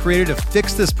Blocks was created to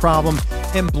fix this problem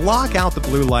and block out the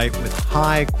blue light with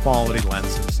high-quality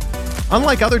lenses.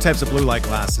 Unlike other types of blue light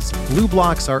glasses, Blue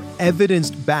Blocks are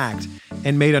evidence-backed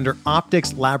and made under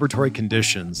optics laboratory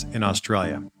conditions in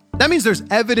Australia. That means there's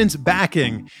evidence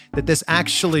backing that this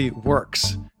actually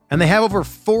works. And they have over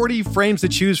 40 frames to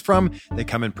choose from. They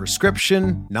come in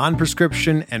prescription,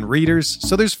 non-prescription, and readers.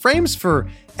 So there's frames for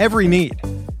every need.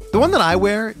 The one that I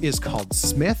wear is called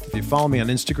Smith. If you follow me on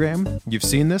Instagram, you've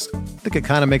seen this. I think it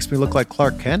kind of makes me look like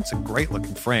Clark Kent. It's a great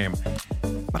looking frame.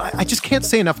 But I just can't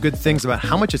say enough good things about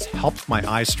how much it's helped my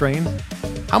eye strain,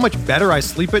 how much better I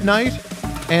sleep at night,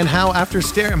 and how after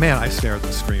staring, I stare at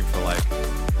the screen for like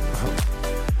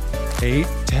 8,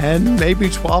 10, maybe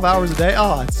 12 hours a day.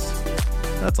 Oh,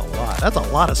 that's a lot. That's a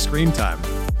lot of screen time.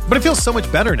 But it feels so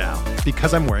much better now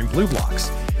because I'm wearing Blue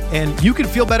Blocks. And you can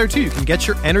feel better too. You can get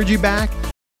your energy back.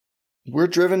 We're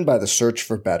driven by the search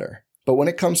for better. But when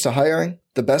it comes to hiring,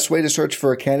 the best way to search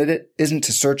for a candidate isn't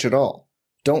to search at all.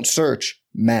 Don't search,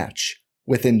 match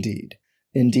with Indeed.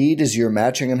 Indeed is your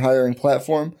matching and hiring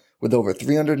platform with over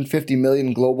 350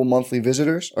 million global monthly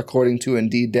visitors, according to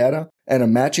Indeed data, and a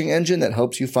matching engine that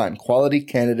helps you find quality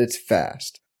candidates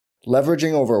fast.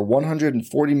 Leveraging over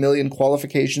 140 million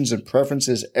qualifications and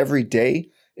preferences every day,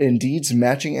 Indeed's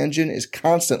matching engine is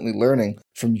constantly learning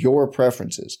from your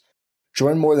preferences.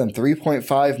 Join more than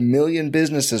 3.5 million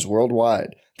businesses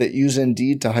worldwide that use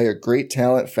Indeed to hire great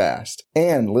talent fast.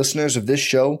 And listeners of this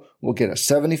show will get a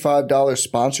 $75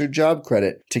 sponsored job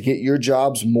credit to get your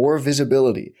jobs more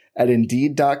visibility at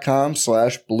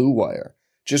Indeed.com/Blue Wire.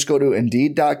 Just go to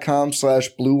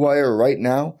Indeed.com/Blue Wire right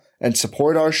now and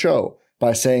support our show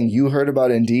by saying you heard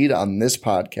about Indeed on this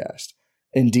podcast.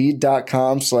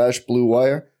 Indeed.com/Blue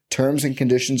Wire. Terms and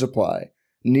conditions apply.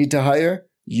 Need to hire?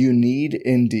 You need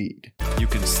Indeed. You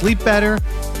can sleep better,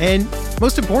 and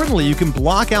most importantly, you can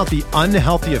block out the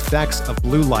unhealthy effects of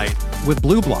blue light with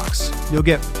Blue Blocks. You'll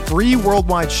get free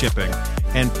worldwide shipping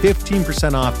and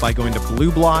 15% off by going to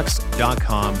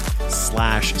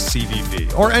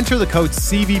blueblocks.com/CVV or enter the code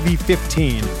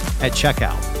CVV15 at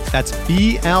checkout. That's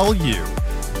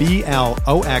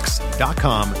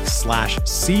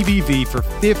BLUBLOX.com/CVV for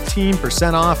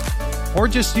 15% off, or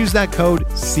just use that code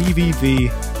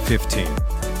CVV15.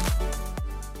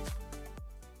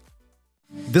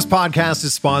 This podcast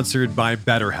is sponsored by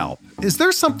BetterHelp. Is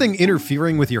there something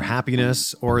interfering with your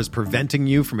happiness or is preventing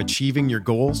you from achieving your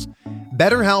goals?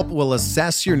 BetterHelp will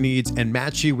assess your needs and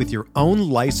match you with your own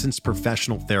licensed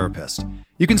professional therapist.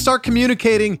 You can start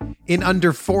communicating in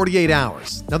under 48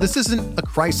 hours. Now, this isn't a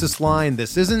crisis line.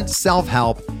 This isn't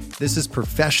self-help. This is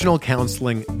professional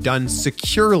counseling done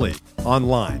securely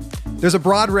online. There's a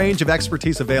broad range of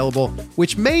expertise available,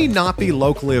 which may not be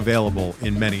locally available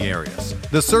in many areas.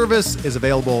 The service is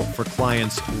available for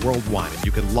clients worldwide, and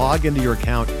you can log into your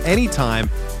account anytime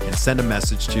and send a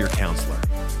message to your counselor.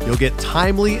 You'll get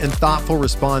timely and thoughtful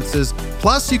responses.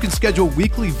 Plus, you can schedule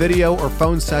weekly video or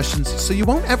phone sessions so you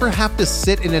won't ever have to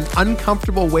sit in an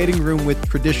uncomfortable waiting room with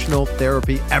traditional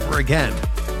therapy ever again.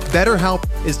 BetterHelp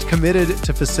is committed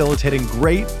to facilitating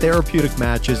great therapeutic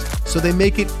matches, so they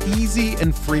make it easy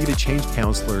and free to change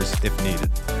counselors if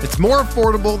needed. It's more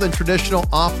affordable than traditional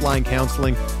offline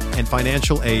counseling, and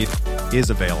financial aid is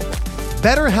available.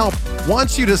 BetterHelp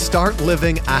wants you to start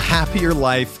living a happier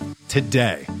life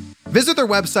today. Visit their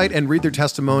website and read their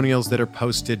testimonials that are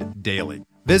posted daily.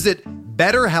 Visit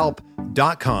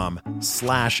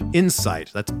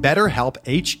BetterHelp.com/insight. That's BetterHelp,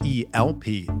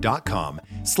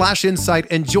 HELP.com/insight,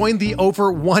 and join the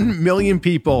over 1 million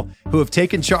people who have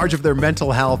taken charge of their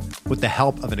mental health with the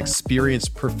help of an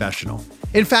experienced professional.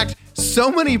 In fact, so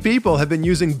many people have been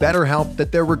using BetterHelp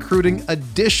that they're recruiting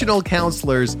additional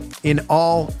counselors in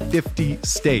all 50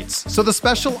 states. So the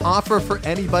special offer for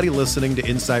anybody listening to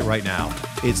Insight right now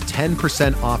is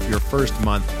 10% off your first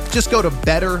month. Just go to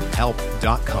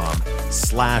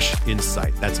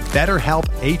BetterHelp.com/insight. That's BetterHelp,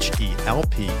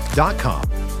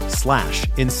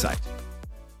 HELP.com/insight.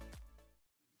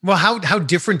 Well, how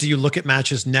different do you look at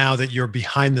matches now that you're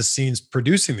behind the scenes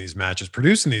producing these matches,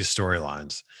 producing these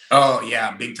storylines? Oh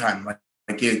yeah, big time.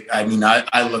 I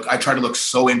try to look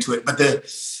so into it, but the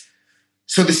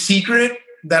secret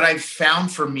that I've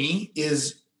found for me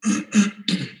is,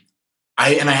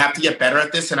 I have to get better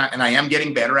at this, and I am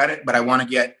getting better at it, but I want to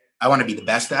be the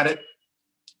best at it.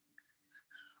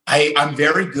 I'm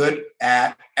very good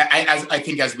at, I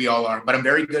think as we all are, but I'm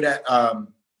very good at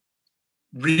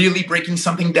really breaking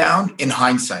something down in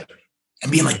hindsight and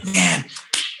being like, man,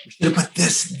 we should have put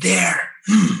this there.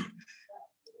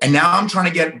 And now I'm trying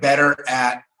to get better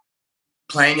at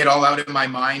playing it all out in my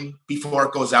mind before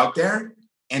it goes out there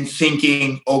and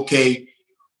thinking, okay,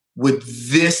 would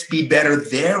this be better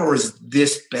there, or is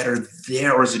this better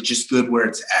there, or is it just good where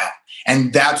it's at?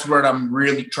 And that's where I'm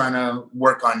really trying to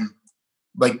work on.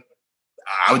 Like,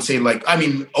 I would say,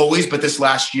 always, but this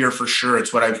last year for sure,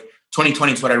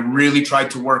 2020 is what I really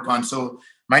tried to work on. So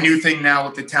my new thing now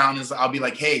with the town is I'll be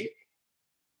like, hey,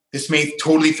 this may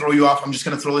totally throw you off. I'm just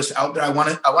going to throw this out there. I want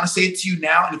to say it to you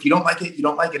now. And if you don't like it, you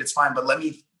don't like it. It's fine. But let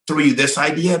me throw you this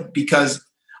idea, because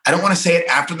I don't want to say it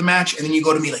after the match. And then you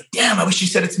go to me like, damn, I wish you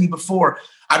said it to me before.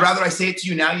 I'd rather I say it to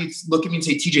you now. You look at me and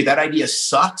say, TJ, that idea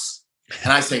sucks.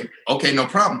 And I say, okay, no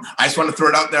problem. I just want to throw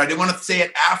it out there. I didn't want to say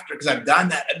it after, because I've done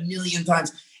that a million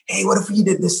times. Hey, what if we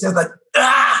did this? They're like,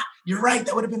 you're right.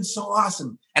 That would have been so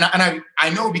awesome. And I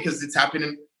know, because it's happened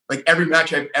in like every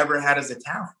match I've ever had as a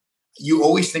talent. You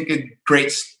always think of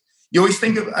great. You always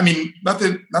think of, not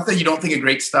that you don't think of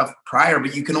great stuff prior,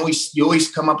 but you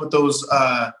always come up with those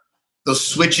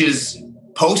switches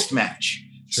post match.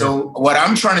 Sure. So what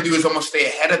I'm trying to do is almost stay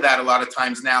ahead of that a lot of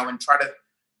times now and try to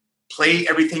play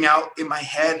everything out in my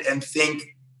head and think,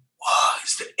 wow,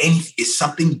 is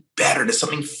something better? Does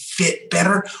something fit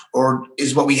better? Or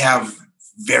is what we have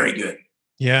very good?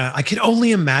 Yeah, I can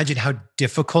only imagine how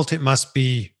difficult it must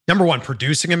be. Number one,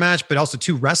 producing a match, but also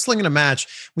two, wrestling in a match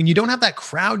when you don't have that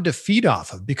crowd to feed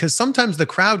off of, because sometimes the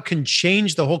crowd can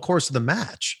change the whole course of the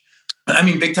match.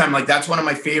 Big time. Like, that's one of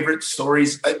my favorite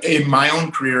stories in my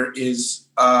own career is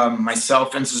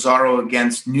myself and Cesaro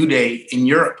against New Day in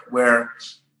Europe, where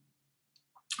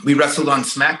we wrestled on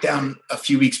SmackDown a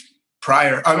few weeks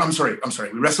prior. I'm sorry.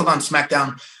 We wrestled on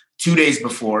SmackDown 2 days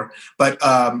before, but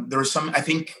there was I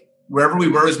think wherever we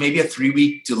were was maybe a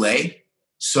 3-week delay.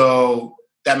 So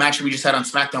that match that we just had on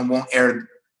SmackDown won't air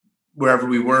wherever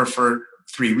we were for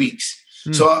 3 weeks.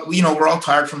 So, we're all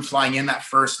tired from flying in that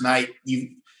first night.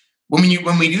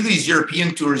 When we do these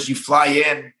European tours, you fly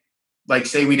in, like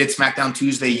say we did SmackDown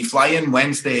Tuesday, you fly in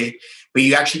Wednesday, but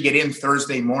you actually get in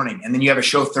Thursday morning, and then you have a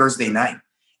show Thursday night.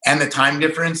 And the time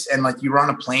difference, and like you were on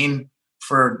a plane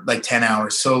for like 10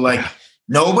 hours. So like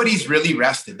nobody's really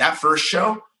rested. That first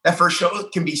show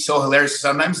can be so hilarious.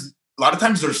 Sometimes, a lot of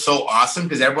times they're so awesome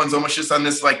because everyone's almost just on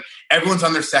this, like everyone's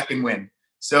on their second win.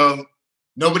 So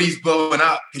nobody's blowing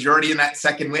up because you're already in that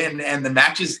second win, and the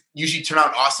matches usually turn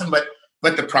out awesome. But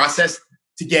the process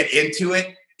to get into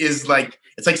it is like,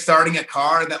 it's like starting a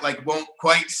car that like won't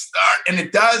quite start, and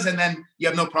it does. And then you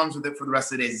have no problems with it for the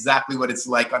rest of the day. Exactly what it's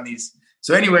like on these.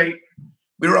 So anyway,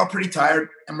 we were all pretty tired,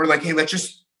 and we're like, hey,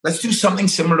 let's do something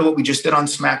similar to what we just did on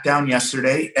SmackDown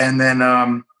yesterday. And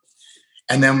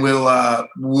then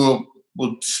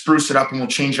we'll spruce it up and we'll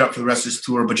change it up for the rest of this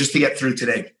tour, but just to get through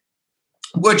today,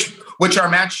 which our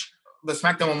match, the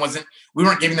SmackDown one wasn't, we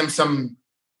weren't giving them some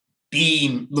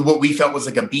B, what we felt was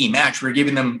like a B match. We were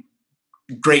giving them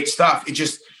great stuff.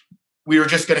 We were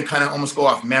just going to kind of almost go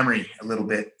off memory a little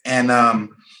bit.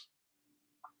 And,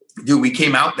 dude, we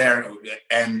came out there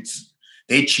and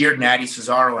they cheered Nattie,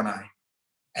 Cesaro, and I,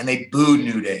 and they booed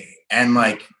New Day. And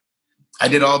like, I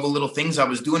did all the little things I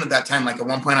was doing at that time. Like at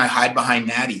one point I hide behind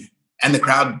Nattie and the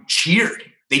crowd cheered.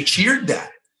 They cheered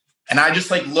that. And I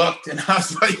just like looked and I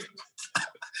was like,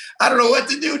 I don't know what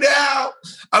to do now.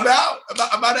 I'm out of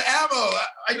ammo.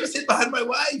 I just hid behind my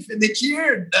wife and they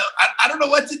cheered. I don't know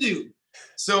what to do.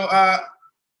 So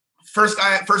first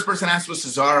person asked was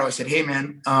Cesaro. I said, hey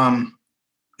man,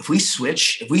 if we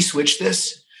switch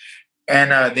this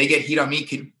and they get heat on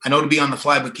me, I know to be on the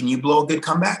fly, but can you blow a good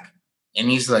comeback?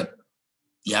 And he's like,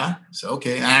 yeah. So,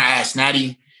 okay. And I asked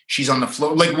Nattie, she's on the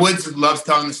floor. Like Woods loves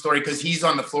telling the story because he's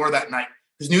on the floor that night.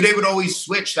 Because New Day would always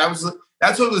switch. That's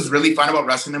what was really fun about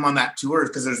wrestling them on that tour,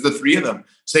 because there's the three of them.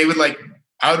 So they would like,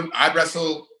 I'd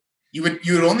wrestle. You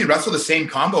would only wrestle the same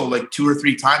combo like 2 or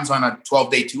 3 times on a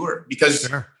 12-day tour because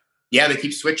they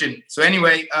keep switching. So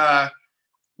anyway,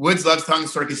 Woods loves telling the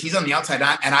story because he's on the outside.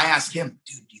 And I asked him,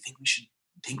 dude, do you think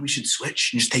we should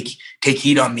switch and just take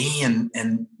heat on me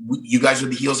and you guys are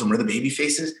the heels and we're the baby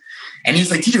faces? And he's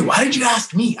like, TJ, why did you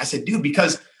ask me? I said, dude,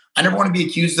 because I never want to be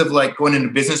accused of like going into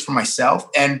business for myself.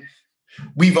 And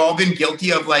we've all been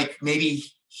guilty of like maybe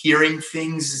hearing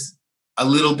things a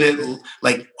little bit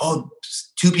like, oh,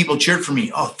 2 people cheered for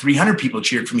me. Oh, 300 people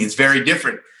cheered for me. It's very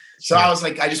different. So I was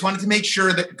like, I just wanted to make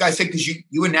sure that, guys said, because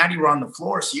you and Nattie were on the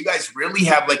floor. So you guys really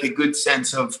have like a good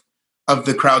sense of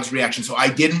the crowd's reaction. So I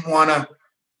didn't want to,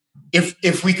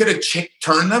 if we could have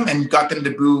turned them and got them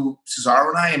to boo Cesaro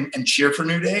and I and cheer for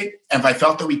New Day, and if I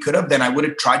felt that we could have, then I would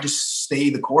have tried to stay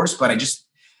the course. But it just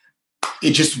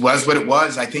was what it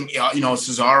was. I think,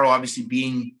 Cesaro obviously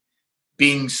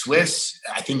being Swiss,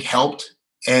 I think helped.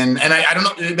 And I don't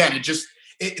know, man,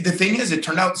 the thing is, it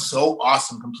turned out so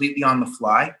awesome, completely on the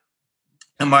fly.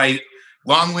 And my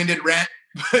long-winded rant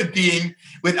being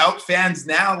without fans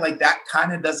now, like that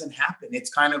kind of doesn't happen.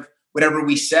 It's kind of whatever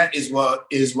we set is what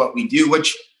we do,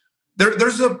 which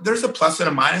there's a plus and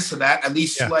a minus to that. At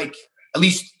least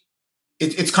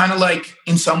it's kind of like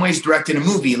in some ways directing a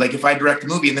movie. Like if I direct a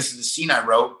movie and this is a scene I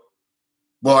wrote,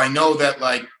 well, I know that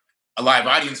like a live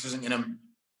audience isn't going to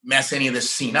mess any of this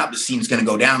scene up. The scene's going to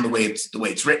go down the way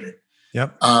it's written.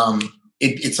 Yep.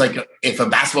 It's like if a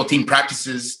basketball team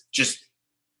practices just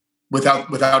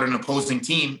without an opposing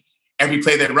team, every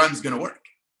play they run is going to work.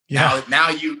 Yeah. Now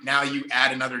you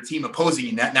add another team opposing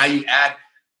you. Now you add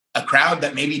a crowd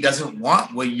that maybe doesn't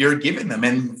want what you're giving them,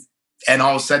 and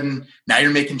all of a sudden now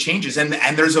you're making changes. And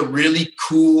there's a really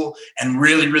cool and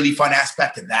really, really fun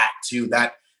aspect of that too.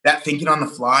 That thinking on the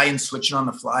fly and switching on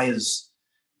the fly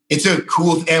it's a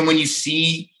cool. And when you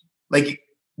see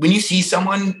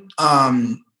someone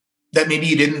that maybe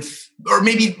you didn't, or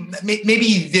maybe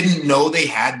you didn't know they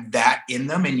had that in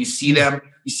them, and you see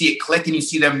it click and you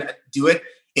see them do it.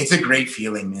 It's a great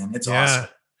feeling, man. It's awesome.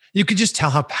 You could just tell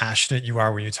how passionate you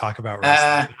are when you talk about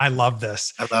wrestling. I love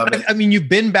this. I love it. I mean, you've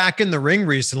been back in the ring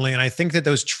recently, and I think that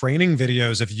those training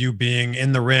videos of you being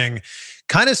in the ring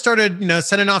kind of started,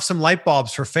 setting off some light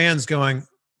bulbs for fans going,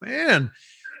 man,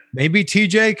 maybe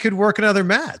TJ could work another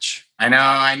match.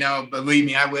 I know. Believe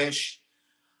me, I wish,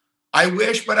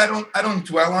 but I don't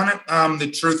dwell on it. The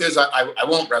truth is I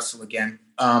won't wrestle again.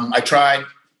 I tried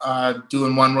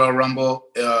doing one Royal Rumble.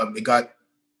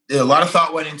 A lot of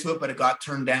thought went into it, but it got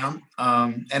turned down.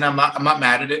 And I'm not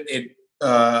mad at it. It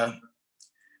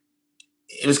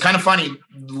was kind of funny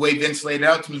the way Vince laid it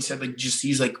out to me. He said, like,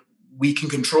 he's like, we can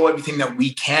control everything that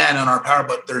we can on our power,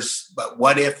 but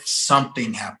what if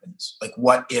something happens? Like,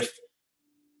 what if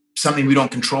something we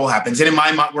don't control happens? And in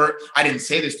my mind, I didn't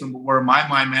say this to him, but where my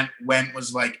mind went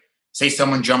was like, say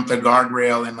someone jumped the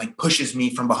guardrail and like pushes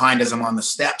me from behind as I'm on the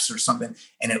steps or something,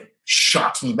 and it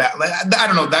shocks me back. Like, I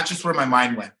don't know. That's just where my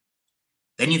mind went.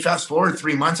 Then you fast forward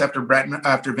 3 months after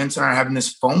Vince and I are having this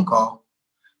phone call,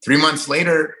 3 months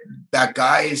later, that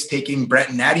guy is taking Brett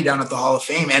and Nattie down at the Hall of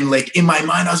Fame. And like in my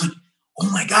mind, I was like, oh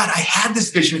my God, I had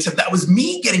this vision, except that was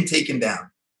me getting taken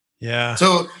down. Yeah.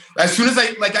 So as soon as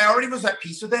I already was at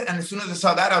peace with it. And as soon as I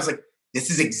saw that, I was like, this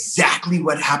is exactly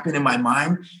what happened in my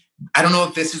mind. I don't know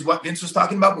if this is what Vince was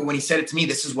talking about, but when he said it to me,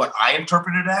 this is what I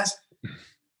interpreted it as.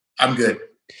 I'm good.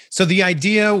 So the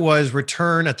idea was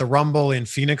return at the Rumble in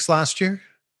Phoenix last year?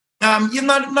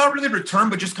 Not really return,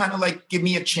 but just kind of like give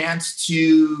me a chance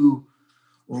to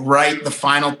write the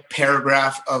final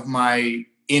paragraph of my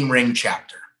in-ring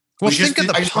chapter. Well, think of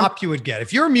the pop you would get.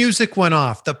 If your music went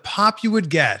off, the pop you would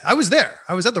get. I was there.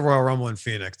 I was at the Royal Rumble in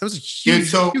Phoenix. That was a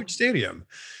huge stadium.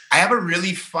 I have a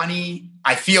really funny,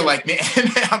 I feel like, man,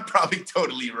 I'm probably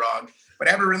totally wrong, but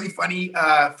I have a really funny,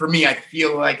 for me, I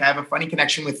feel like I have a funny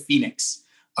connection with Phoenix.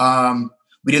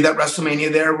 We did that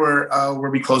WrestleMania there where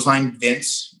we clotheslined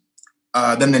Vince.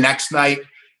 Then the next night,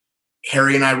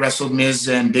 Harry and I wrestled Miz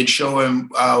and Big Show,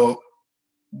 and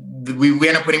we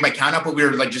ended up putting by count up, but we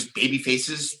were like just baby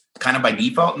faces kind of by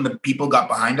default, and the people got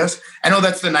behind us. I know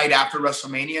that's the night after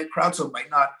WrestleMania crowd, so it might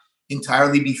not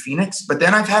entirely be Phoenix, but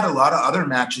then I've had a lot of other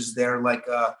matches there. Like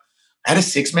I had a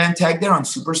 6-man tag there on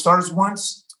Superstars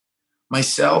once.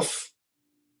 Myself,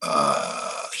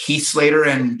 Heath Slater,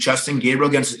 and Justin Gabriel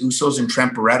against the Usos and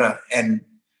Trent Beretta. And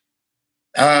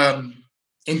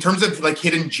in terms of like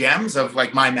hidden gems of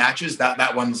like my matches,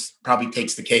 that one's probably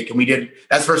takes the cake. And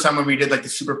that's the first time when we did like the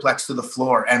superplex to the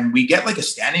floor, and we get like a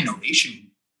standing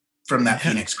ovation from that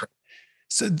Phoenix crowd.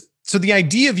 So the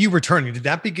idea of you returning, did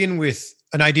that begin with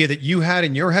an idea that you had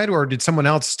in your head, or did someone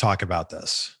else talk about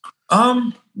this?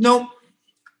 No,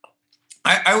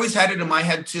 I always had it in my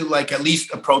head to like at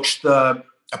least approach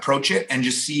it and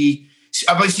just see,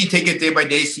 obviously take it day by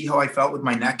day, see how I felt with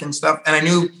my neck and stuff. And I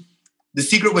knew the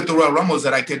secret with the Royal Rumble is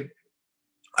that I could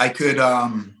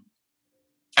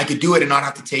do it and not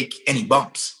have to take any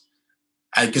bumps.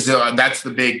 Because that's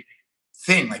the big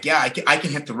thing. Like, yeah, I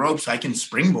can hit the ropes. I can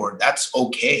springboard. That's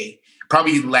okay.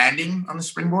 Probably landing on the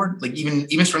springboard, like even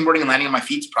springboarding and landing on my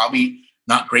feet is probably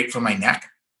not great for my neck.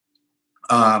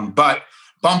 But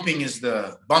bumping is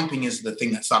the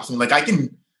thing that stops me. Like I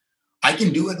can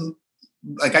do it.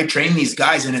 Like I train these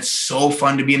guys, and it's so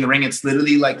fun to be in the ring. It's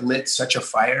literally like lit such a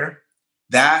fire.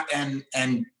 That and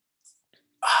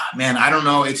man, I don't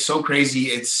know. It's so crazy.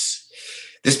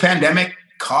 This pandemic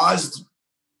caused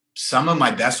some of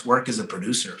my best work as a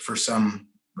producer for some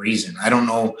reason. I don't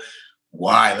know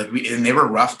why. And they were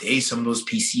rough days, some of those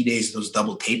PC days, those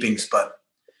double tapings, but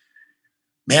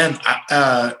man,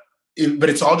 but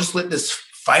it's all just lit this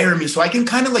fire in me. So I can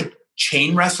kind of like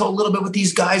chain wrestle a little bit with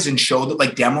these guys and show that,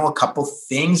 like, demo a couple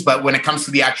things. But when it comes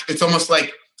to the action, it's almost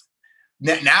like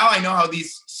now I know how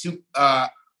these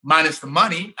minus the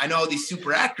money, I know how these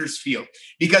super actors feel,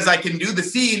 because I can do the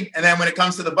scene, and then when it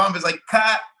comes to the bump, it's like,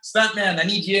 cut, stuntman, I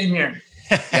need you in here.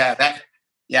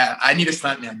 I need a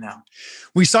stuntman now.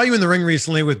 We saw you in the ring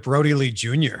recently with Brody Lee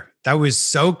Jr. That was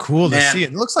so cool to see.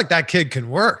 It looks like that kid can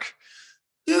work.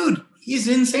 Dude, he's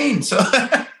insane. So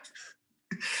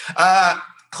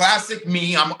classic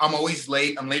me. I'm always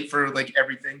late. I'm late for like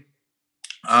everything.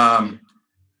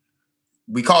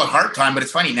 We call it heart time, but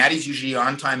it's funny. Nattie's usually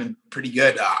on time and pretty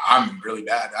good. I'm really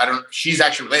bad. She's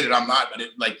actually related. I'm not, but it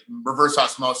like reverse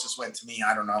osmosis went to me.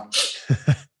 I don't know.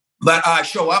 But I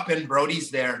show up and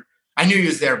Brody's there. I knew he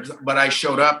was there, but I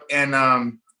showed up, and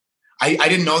I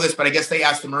didn't know this, but I guess they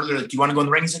asked him earlier, like, do you want to go in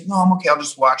the ring? He's like, no, I'm okay. I'll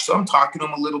just watch. So I'm talking to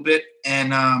him a little bit,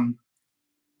 and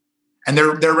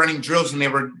they're running drills, and they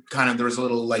were there was a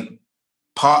little like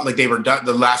pot, like they were done.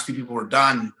 The last few people were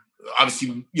done.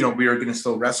 Obviously, we were going to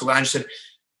still wrestle. And I just said,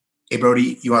 hey,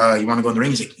 Brody, you want to go in the ring?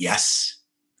 He's like, yes.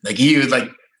 Like he was like,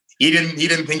 he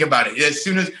didn't think about it. As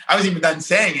soon as I was even done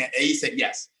saying it, he said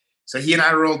yes. So he and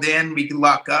I rolled in. We could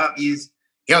lock up. He's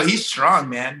strong,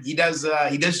 man. He does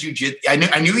jiu-jitsu.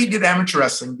 I knew he did amateur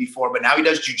wrestling before, but now he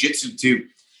does jiu-jitsu too.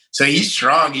 So he's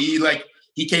strong. He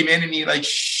came in and he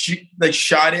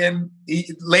shot in.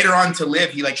 Later on to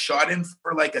live, he shot in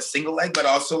for like a single leg, but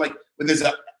also like with his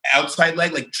outside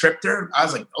leg, like tripped her. I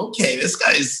was like, okay, this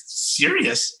guy is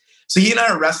serious. So he and I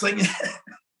are wrestling.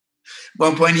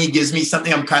 One point he gives me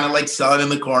something. I'm kind of like selling in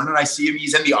the corner. I see him.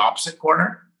 He's in the opposite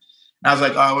corner. And I was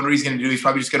like, oh, I wonder what he's going to do. He's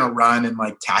probably just going to run and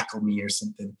like tackle me or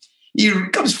something. He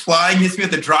comes flying, hits me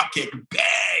with a drop kick. Bang.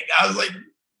 I was like,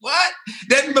 what?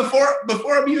 Then before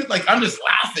I'm even like, I'm just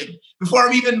laughing. Before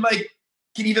I'm even like,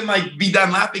 can even like be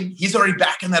done laughing, he's already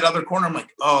back in that other corner. I'm like,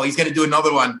 oh, he's going to do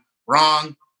another one.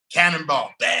 Wrong.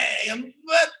 Cannonball. Bang.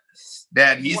 What?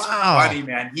 Dad, he's funny,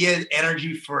 man. He has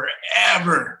energy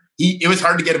forever. It was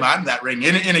hard to get him out of that ring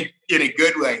in a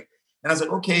good way. And I was like,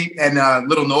 okay. And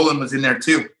little Nolan was in there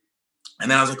too. And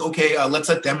then I was like, okay, let's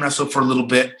let them wrestle for a little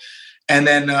bit. And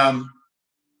then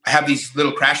I have these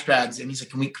little crash pads, and he's like,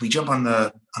 can we jump on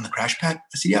the crash pad?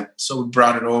 I said, yep. So we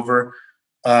brought it over,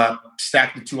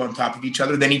 stacked the two on top of each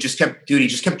other. Then he just kept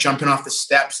jumping off the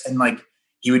steps, and like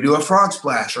he would do a frog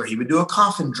splash, or he would do a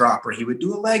coffin drop, or he would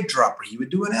do a leg drop, or he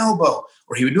would do an elbow,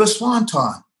 or he would do a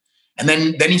swanton. And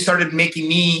then he started making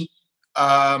me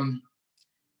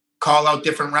call out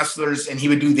different wrestlers, and he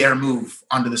would do their move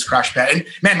onto this crash pad. And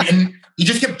man, and he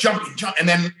just kept jumping. And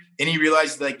then he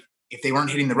realized, like, if they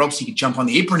weren't hitting the ropes, he could jump on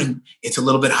the apron, and it's a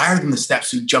little bit higher than the steps.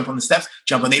 So he'd jump on the steps,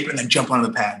 jump on the apron, and then jump onto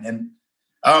the pad. And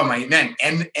oh my man,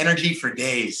 energy for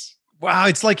days. Wow.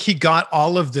 It's like he got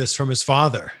all of this from his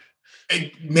father.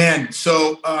 Man.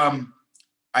 So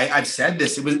I've said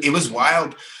this, it was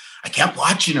wild. I kept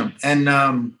watching him, and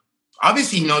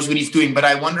obviously he knows what he's doing, but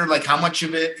I wonder like how much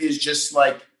of it is just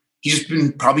like, he's just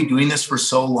been probably doing this for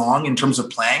so long in terms of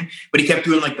playing, but he kept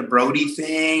doing like the Brody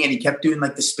thing, and he kept doing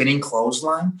like the spinning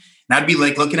clothesline. And I'd be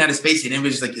like looking at his face, and it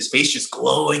was like his face just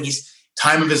glowing. He's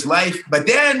time of his life, but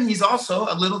then he's also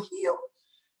a little heel.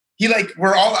 He like,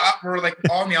 we're all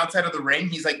on the outside of the ring.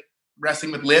 He's like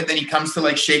wrestling with Liv. Then he comes to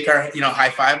like shake our, high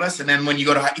five us. And then when you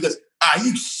go to he goes,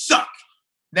 you suck.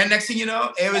 Then next thing you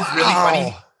know, it was really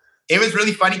funny. It was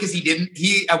really funny because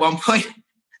at one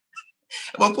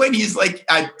point he's like,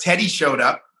 Teddy showed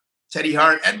up, Teddy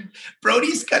Hart, and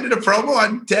Brody's cutting a promo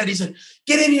on Ted. He said,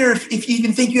 get in here if you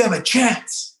even think you have a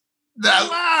chance.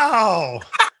 Wow.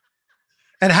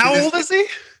 And how old is he?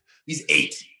 He's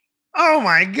 8. Oh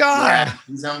my God. Yeah,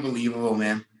 he's unbelievable,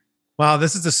 man. Wow.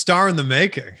 This is a star in the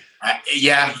making.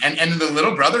 Yeah. And the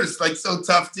little brother is like so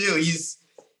tough too.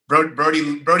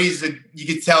 Brody's you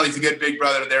could tell he's a good big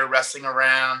brother there wrestling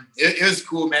around. It was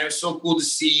cool, man. It was so cool to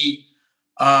see,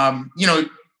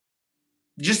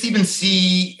 just even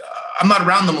see, I'm not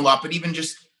around them a lot, but even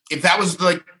just, if that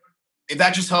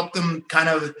just helped them kind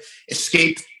of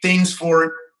escape things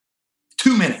for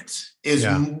 2 minutes is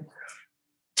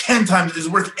 10 times, is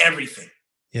worth everything.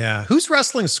 Yeah. Whose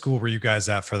wrestling school were you guys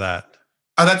at for that?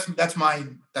 That's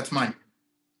mine.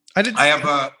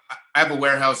 I have a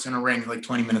warehouse and a ring like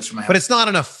 20 minutes from my house. But it's not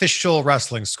an official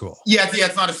wrestling school. Yeah,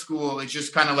 it's not a school. It's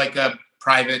just kind of like a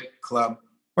private club.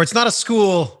 Or it's not a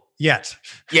school yet.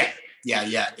 Yeah.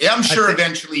 I'm sure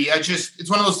eventually. It's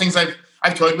one of those things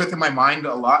I've toyed with in my mind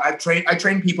a lot. I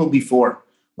trained people before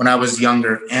when I was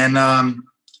younger, and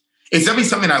it's definitely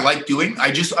something I like doing.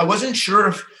 I wasn't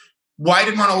sure why I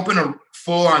didn't want to open a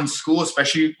full-on school,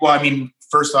 especially,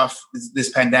 first off, this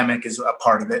pandemic is a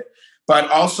part of it.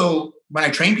 But also, when I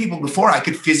trained people before, I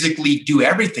could physically do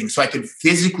everything. So I could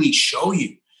physically show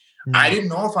you. I didn't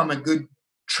know if I'm a good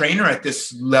trainer at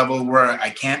this level where I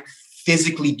can't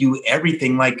physically do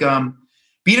everything. Like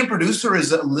being a producer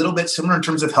is a little bit similar in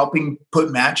terms of helping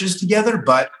put matches together.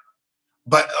 But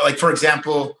like, for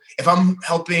example, if I'm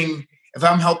helping,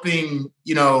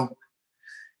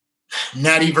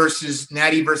 Nattie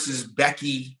versus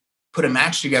Becky put a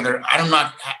match together, I don't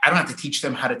have to teach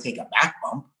them how to take a back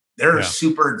bump. They're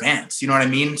super advanced. You know what I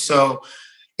mean? So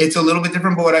it's a little bit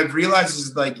different. But what I've realized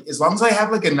is like, as long as I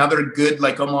have like another good,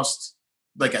 like almost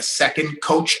like a second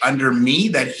coach under me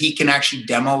that he can actually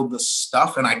demo the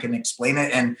stuff and I can explain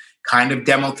it and kind of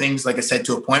demo things, like I said,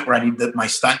 to a point where I need my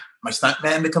stunt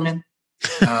man to come in.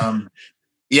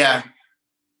 Yeah.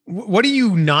 What do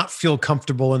you not feel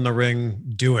comfortable in the ring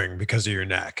doing because of your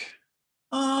neck?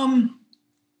 I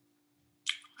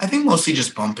think mostly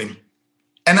just bumping.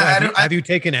 And have you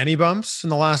taken any bumps in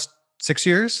the last 6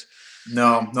 years?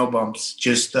 No bumps.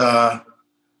 Just minus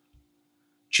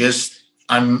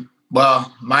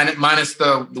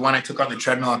the one I took on the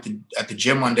treadmill at the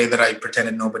gym one day that I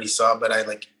pretended nobody saw, but I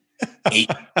like ate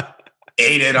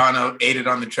it on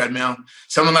the treadmill.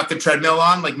 Someone left the treadmill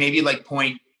on like maybe like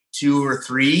 0.2 or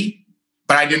 3,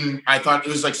 but I thought it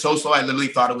was like so slow. I literally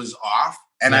thought it was off,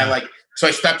 and so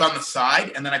I stepped on the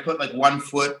side, and then I put like 1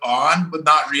 foot on, but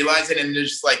not realizing, and it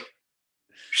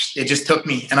just took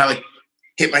me, and I like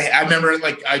hit my. I remember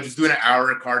like I was doing an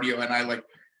hour of cardio, and I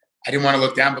didn't want to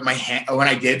look down, but my hand, when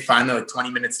I did finally, like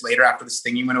 20 minutes later after the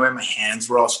stinging went away, my hands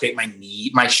were all straight, my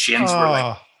shins were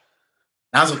like.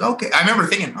 And I was like, okay. I remember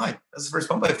thinking, that's the first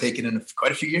bump I've taken in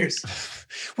quite a few years.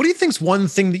 What do you think's one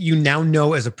thing that you now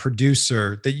know as a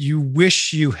producer that you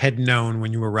wish you had known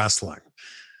when you were wrestling?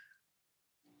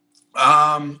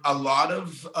 A lot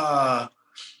of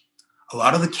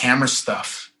the camera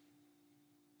stuff,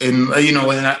 and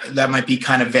that might be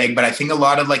kind of vague, but I think a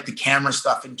lot of like the camera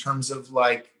stuff in terms of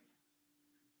like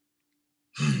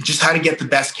just how to get the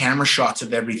best camera shots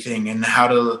of everything, and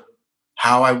how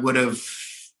I would have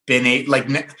been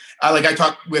I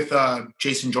talked with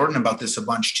Jason Jordan about this a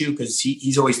bunch too, because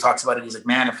he's always talks about it. He's like,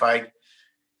 man,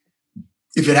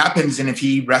 if it happens and if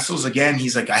he wrestles again,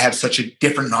 he's like, I have such a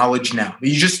different knowledge now.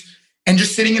 Just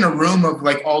sitting in a room of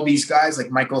like all these guys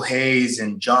like Michael Hayes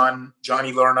and Johnny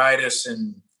Laurinaitis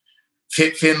and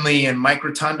Finley and Mike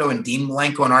Rotundo and Dean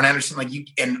Malenko and Arn Anderson,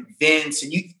 and Vince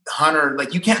and Hunter,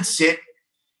 like you can't sit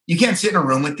in a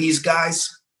room with these guys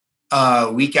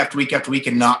week after week after week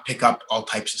and not pick up all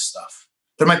types of stuff.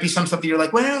 There might be some stuff that you're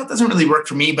like, well, it doesn't really work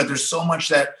for me, but there's so much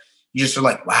that you just are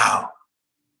like, wow,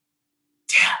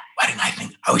 damn, why didn't I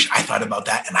think? I wish I thought about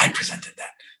that and I presented that.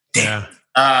 Damn.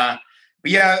 Yeah.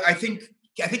 But yeah, I think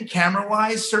camera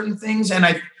wise, certain things, and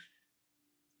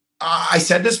I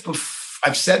said this before.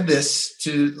 I've said this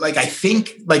to I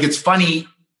think it's funny.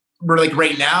 We're like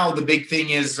right now, the big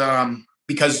thing is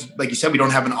because like you said, we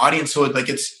don't have an audience. So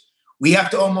we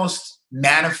have to almost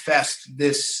manifest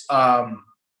this,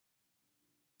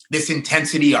 this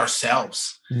intensity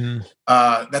ourselves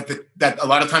that a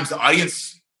lot of times the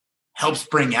audience helps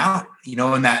bring out,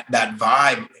 and that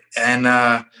vibe.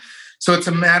 And so it's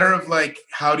a matter of like,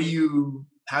 how do you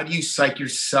psych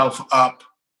yourself up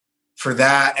for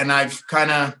that? And I've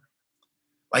kind of,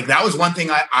 that was one thing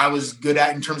I was good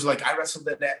at in terms of I wrestled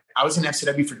I was in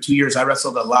FCW for 2 years. I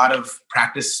wrestled a lot of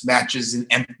practice matches in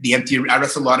the empty. I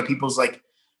wrestled a lot of people's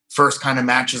first kind of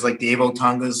matches, like Dave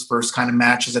Otunga's first kind of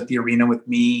matches at the arena with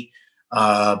me.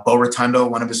 Bo Rotundo,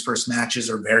 one of his first matches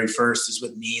or very first is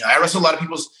with me. I wrestled a lot of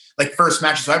people's first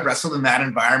matches. So I wrestled in that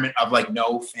environment of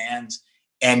no fans.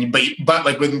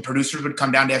 But when producers would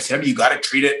come down to FCW, you got to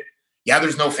treat it. Yeah,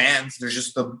 there's no fans. There's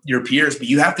just your peers, but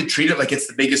you have to treat it like it's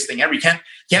the biggest thing ever. You can't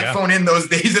phone in those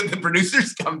days that the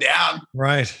producers come down.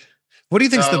 Right. What do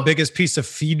you think is the biggest piece of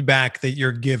feedback that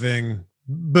you're giving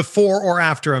before or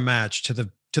after a match to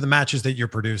the matches that you're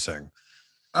producing?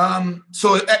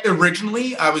 So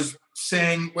originally I was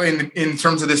saying in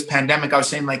terms of this pandemic, I was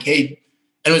saying hey,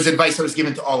 and it was advice I was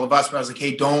given to all of us, but I was like,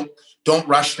 hey, don't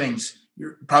rush things.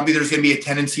 There's going to be a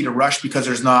tendency to rush because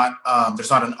there's not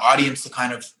an audience to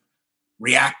kind of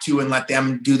react to and let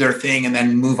them do their thing and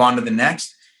then move on to the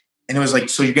next. And it was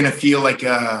so you're going to feel like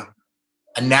a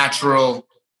natural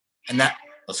and that,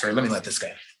 sorry, let me let this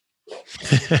guy.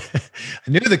 I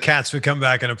knew the cats would come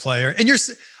back in a player. And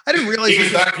I didn't realize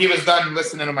he was done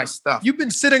listening to my stuff. You've been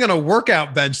sitting on a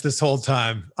workout bench this whole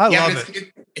time. I love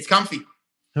it. It's comfy.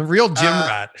 A real gym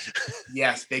rat.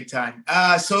 Yes, big time.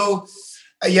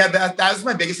 Yeah, that was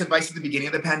my biggest advice at the beginning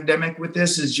of the pandemic with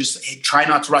this is just try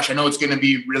not to rush. I know it's going to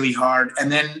be really hard.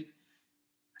 And then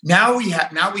now we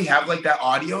have that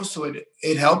audio, so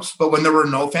it helps. But when there were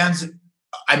no fans,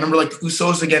 I remember the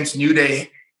Usos against New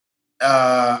Day.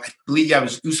 I believe it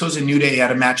was Usos and New Day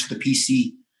had a match at the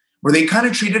PC where they kind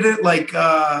of treated it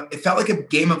it felt like a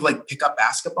game of pickup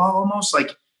basketball almost.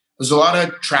 There's a lot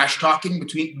of trash talking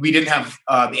we didn't have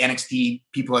the NXT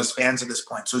people as fans at this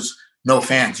point. So it's no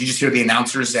fans. You just hear the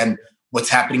announcers and what's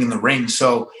happening in the ring.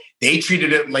 So they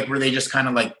treated it where they just kind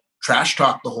of trash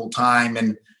talk the whole time.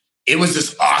 And it was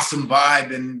this awesome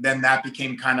vibe. And then that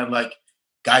became kind of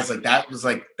guys, that was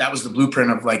the blueprint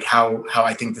of how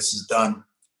I think this is done.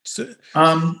 So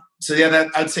yeah,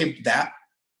 I'd say that.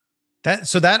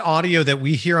 So that audio that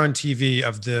we hear on TV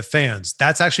of the fans,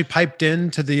 that's actually piped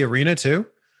into the arena too?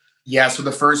 Yeah. So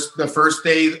the first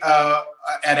day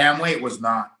at Amway, it was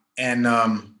not. And,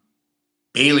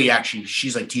 Bailey actually,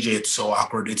 she's like, TJ, it's so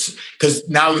awkward. It's because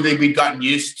now we've gotten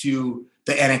used to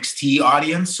the NXT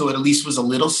audience, so it at least was a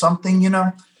little something, Yeah.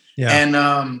 And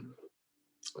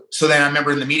so then I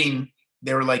remember in the meeting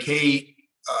they were like, "Hey,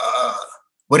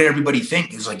 what did everybody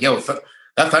think?" It's yo, that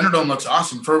Thunderdome looks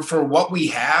awesome for what we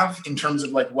have in terms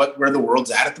of where the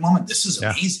world's at the moment. This is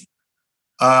amazing.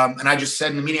 And I just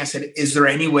said in the meeting, I said, "Is there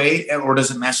any way, or does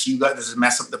it mess you guys? Does it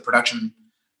mess up the production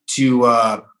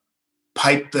to?"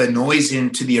 Pipe the noise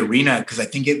into the arena because I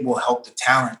think it will help the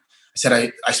talent. I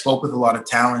said I spoke with a lot of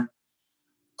talent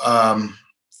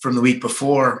from the week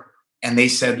before, and they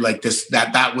said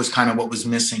that was kind of what was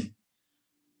missing.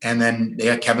 And then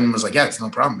Kevin was like, "Yeah, it's no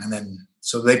problem." And then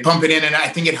so they pump it in, and I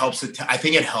think it helps. I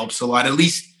think it helps a lot. At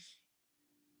least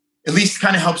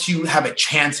kind of helps you have a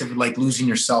chance of losing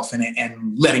yourself in it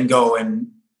and letting go. And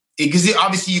because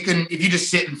obviously you can, if you just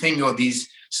sit and think,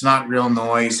 it's not real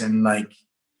noise and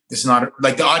it's not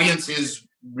the audience is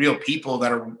real people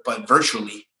that are, but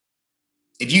virtually.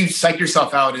 If you psych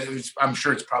yourself out, I'm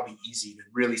sure it's probably easy to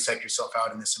really psych yourself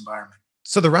out in this environment.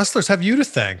 So the wrestlers have you to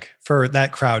thank for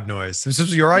that crowd noise. This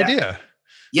was your idea.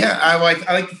 Yeah, I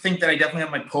like to think that I definitely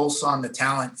have my pulse on the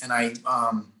talent, and I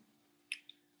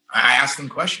asked them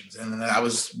questions, and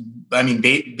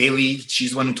Bailey,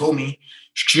 she's the one who told me,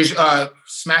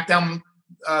 SmackDown,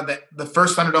 the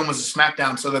first Thunderdome was a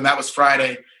SmackDown. So then that was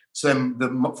Friday. So then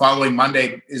the following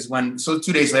Monday is when, so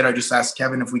 2 days later, I just asked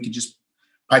Kevin if we could just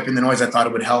pipe in the noise. I thought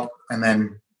it would help. And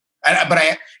then,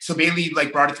 so Bailey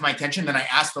like brought it to my attention. Then I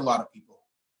asked a lot of people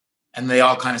and they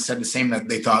all kind of said the same, that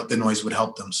they thought the noise would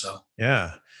help them. So,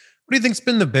 yeah. What do you think's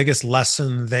been the biggest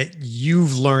lesson that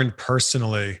you've learned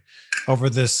personally over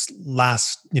this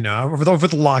last, over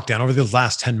the lockdown, over the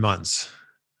last 10 months?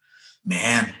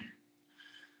 Man,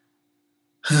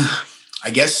 I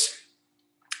guess,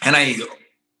 and I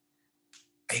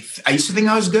used to think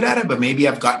I was good at it, but maybe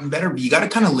I've gotten better. But you got to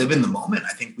kind of live in the moment.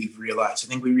 I think we realized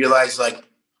like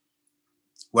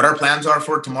what our plans are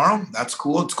for tomorrow. That's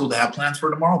cool. It's cool to have plans for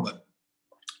tomorrow. But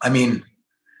I mean,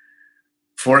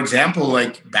 for example,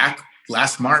 like back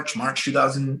last March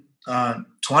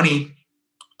 2020,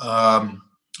 I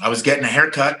was getting a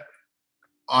haircut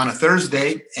on a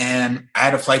Thursday and I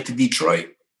had a flight to Detroit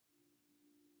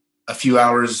a few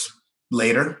hours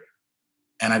later.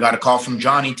 And I got a call from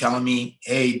Johnny telling me,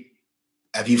 hey,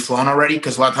 have you flown already?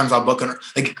 Because a lot of times I'll book,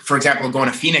 for example,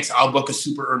 going to Phoenix, I'll book a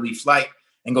super early flight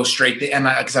and go straight there. And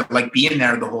because I like being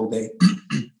there the whole day.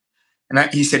 And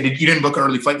he said, you didn't book an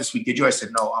early flight this week, did you? I said,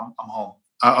 no, I'm home.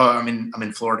 I'm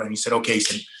in Florida. And he said, okay. He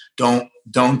said, don't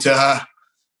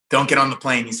get on the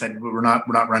plane. He said, we're not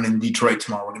running Detroit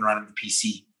tomorrow. We're going to run in the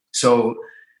PC. So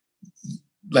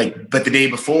but the day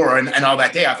before and all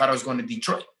that day, I thought I was going to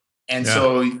Detroit. And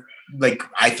so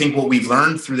I think what we've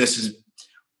learned through this is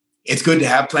it's good to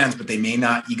have plans, but they may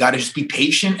not. You got to just be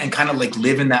patient and kind of like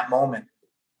live in that moment.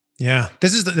 Yeah.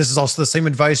 This is also the same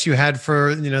advice you had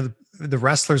for, the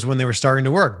wrestlers when they were starting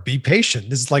to work. Be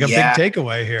patient. This is like a big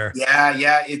takeaway here.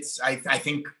 Yeah. I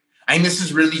think this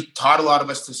has really taught a lot of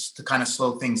us to kind of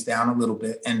slow things down a little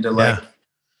bit and to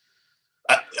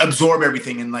absorb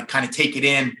everything and like kind of take it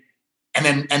in and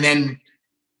then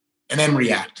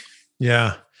react.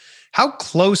 Yeah. How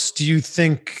close do you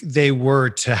think they were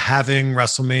to having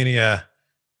WrestleMania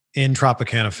in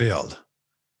Tropicana Field?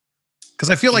 Because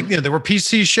I feel like, there were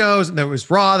PC shows and there was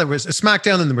Raw, there was a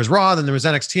SmackDown, then there was Raw, then there was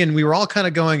NXT. And we were all kind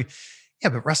of going, yeah,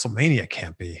 but WrestleMania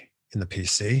can't be in the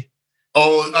PC.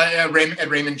 Oh, at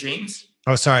Raymond James?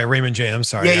 Oh, sorry. Raymond James. I'm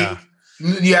sorry.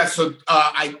 Yeah. So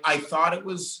I thought it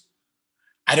was,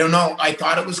 I don't know. I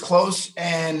thought it was close.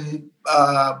 And,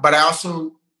 but I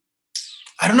also,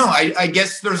 I don't know. I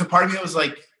guess there's a part of me that was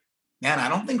like, man, I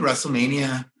don't think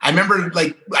WrestleMania. I remember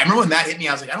when that hit me,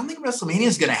 I was like, I don't think WrestleMania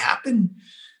is going to happen.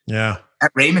 Yeah.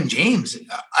 At Raymond James.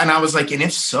 And I was like, and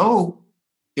if so,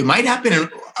 it might happen.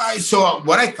 So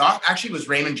what I thought actually was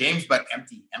Raymond James, but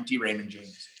empty Raymond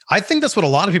James. I think that's what a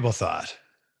lot of people thought.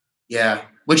 Yeah.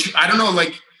 Which I don't know,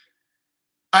 like,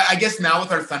 I guess now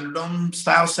with our Thunderdome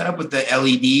style setup with the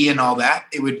LED and all that,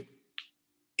 it would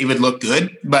look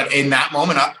good. But in that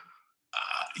moment,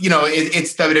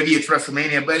 it's WWE, it's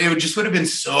WrestleMania, but it would have been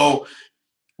so.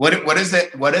 What is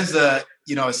it? What is a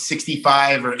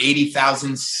 65 or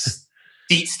 80,000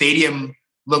 seat stadium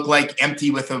look like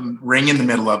empty with a ring in the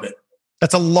middle of it?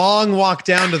 That's a long walk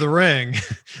down to the ring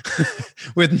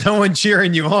with no one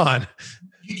cheering you on.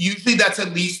 Usually, that's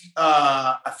at least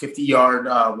a 50-yard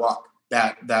walk.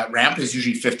 That ramp is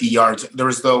usually 50 yards. There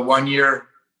was the 1 year.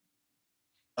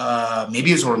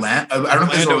 Maybe it was Orlando. I don't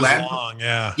know if it was Orlando. Long,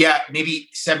 yeah. Yeah, maybe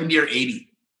 70 or 80.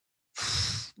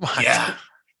 What? Yeah.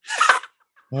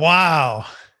 Wow.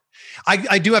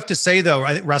 I do have to say, though,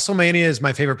 I think WrestleMania is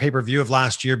my favorite pay-per-view of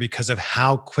last year because of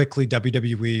how quickly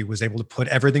WWE was able to put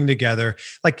everything together.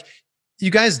 Like,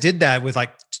 you guys did that with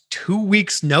like 2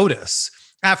 weeks notice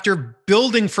after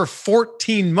building for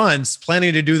 14 months,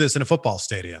 planning to do this in a football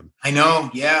stadium. I know.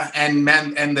 Yeah. And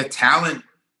man, and the talent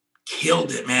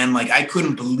killed it, man. Like, I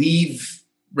couldn't believe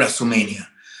WrestleMania.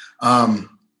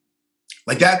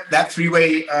 Like that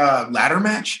three-way ladder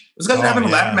match. Those guys were having a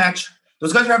ladder match.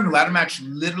 Those guys were having a ladder match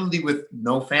literally with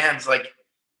no fans. Like,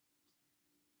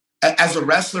 as a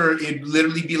wrestler, it'd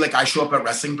literally be like I show up at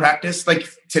wrestling practice. Like,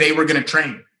 today we're going to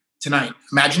train tonight.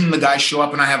 Imagine the guys show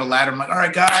up and I have a ladder. I'm like, all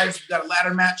right, guys, we got a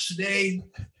ladder match today.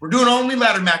 We're doing only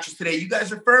ladder matches today. You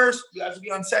guys are first. You guys will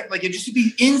be on second. Like, it just would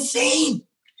be insane.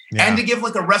 Yeah. And to give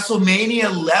like a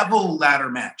WrestleMania level ladder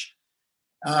match.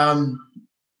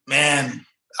 Man,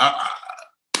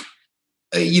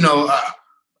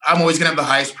 I'm always going to have the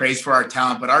highest praise for our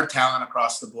talent, but our talent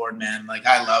across the board, man, like,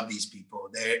 I love these people.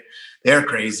 They're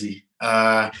crazy.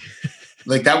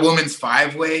 Like that women's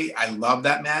 5-way. I love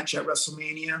that match at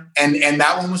WrestleMania. And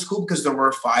that one was cool because there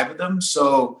were 5 of them.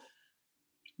 So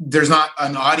there's not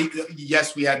an audio.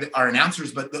 Yes, we had our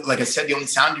announcers, but like I said, the only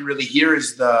sound you really hear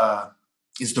is the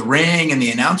ring and the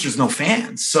announcers, no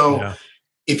fans. So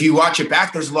if you watch it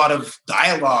back, there's a lot of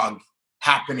dialogue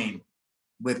happening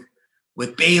with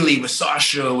Bailey, with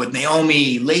Sasha, with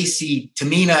Naomi, Lacey,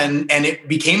 Tamina, and it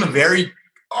became a very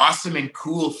awesome and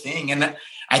cool thing. And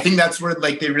I think that's where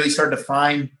like they really started to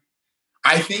find,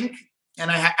 I think, and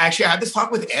I actually had this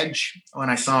talk with Edge when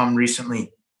I saw him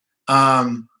recently.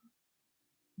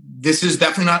 This is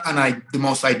definitely not the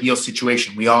most ideal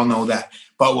situation. We all know that.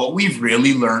 But what we've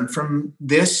really learned from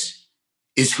this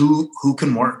is who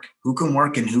can work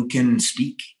and who can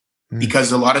speak.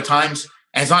 Because a lot of times,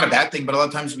 and it's not a bad thing, but a lot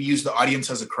of times we use the audience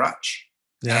as a crutch,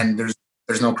 and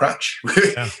there's no crutch.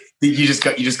 Yeah. you just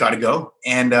got to go.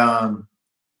 And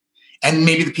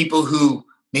maybe the people who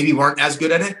maybe weren't as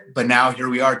good at it, but now here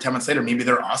we are 10 months later, maybe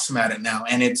they're awesome at it now.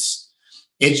 And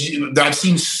I've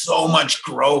seen so much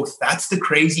growth. That's the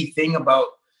crazy thing about,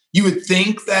 you would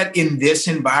think that in this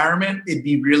environment, it'd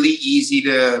be really easy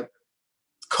to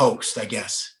coast, I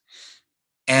guess.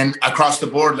 And across the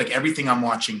board, like everything I'm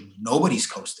watching, nobody's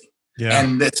coasting. Yeah.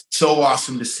 And that's so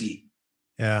awesome to see.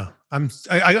 Yeah.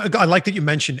 I like that you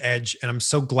mentioned Edge, and I'm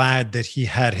so glad that he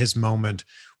had his moment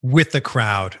with the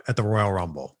crowd at the Royal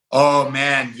Rumble. Oh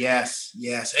man. Yes.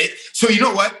 So you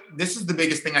know what? This is the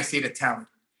biggest thing I say to talent.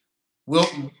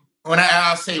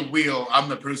 I'll say I'm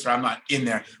the producer, I'm not in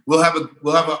there. We'll have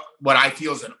a what I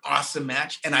feel is an awesome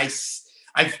match. And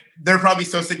they're probably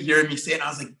so sick of hearing me say it. I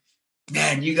was like,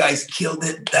 man, you guys killed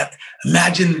it.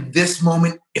 Imagine this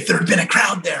moment if there had been a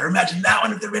crowd there. Imagine that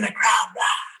one if there had been a crowd.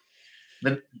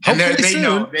 But they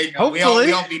know. Hopefully.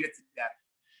 We all beat it to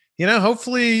death.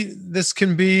 Hopefully this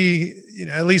can be,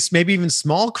 at least maybe even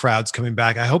small crowds coming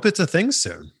back. I hope it's a thing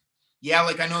soon. Yeah,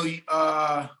 like I know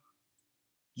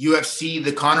UFC,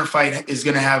 the Conor fight is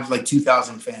going to have like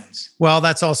 2,000 fans. Well,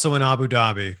 that's also in Abu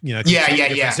Dhabi.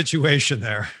 Yeah. Situation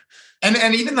there.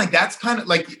 And even like that's kind of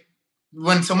like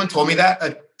when someone told me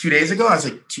that 2 days ago, I was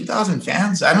like, 2,000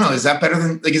 fans? I don't know. Is that better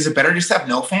than is it better just to have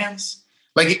no fans?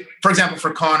 Like, for example,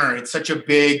 for Conor, it's such a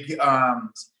big,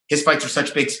 his fights are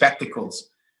such big spectacles.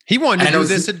 He wanted to do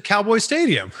this at Cowboy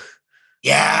Stadium.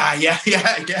 Yeah.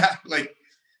 Like,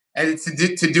 and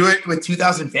to do it with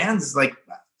 2,000 fans is like,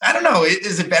 I don't know.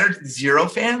 Is it better to 0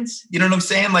 fans? You know what I'm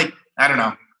saying? Like, I don't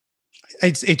know.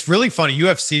 It's really funny.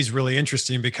 UFC is really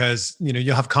interesting because,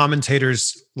 you'll have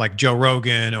commentators like Joe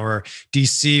Rogan or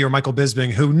DC or Michael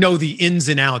Bisping who know the ins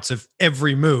and outs of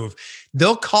every move.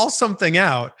 They'll call something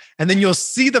out and then you'll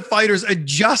see the fighters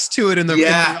adjust to it in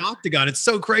the octagon. It's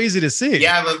so crazy to see.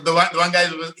 Yeah. The one guy,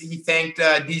 he thanked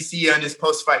DC on his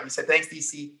post-fight. He said, thanks,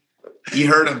 DC. He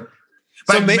heard him.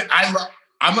 But so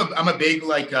I'm a big,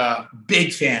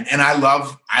 big fan. And I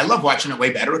love watching it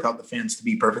way better without the fans, to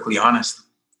be perfectly honest.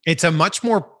 It's a much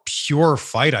more pure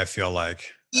fight, I feel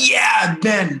like. Yeah,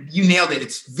 Ben, you nailed it.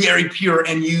 It's very pure.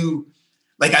 And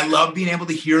I love being able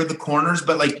to hear the corners,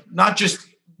 but not just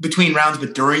between rounds,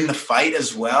 but during the fight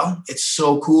as well. It's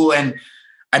so cool. And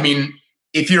I mean,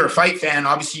 if you're a fight fan,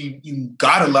 obviously you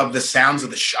gotta love the sounds of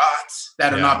the shots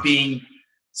that are not being,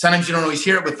 sometimes you don't always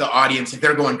hear it with the audience. If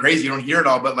they're going crazy, you don't hear it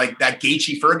all. But like that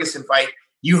Gaethje-Ferguson fight,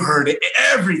 you heard it,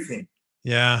 everything.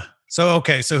 Yeah. So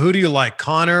who do you like,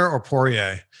 Conor or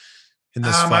Poirier in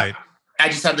this fight? I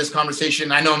just had this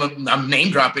conversation. I know I'm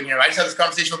name dropping here. I just had this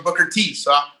conversation with Booker T.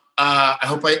 So I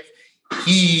hope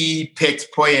he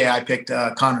picked Poirier. I picked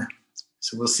Conor.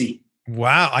 So we'll see.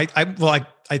 Wow.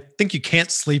 I think you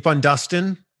can't sleep on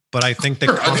Dustin, but I think that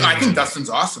I think Dustin's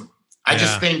awesome. I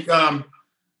just think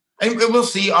we'll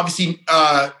see. Obviously,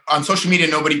 on social media,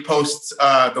 nobody posts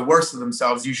the worst of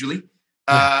themselves usually.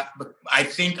 But I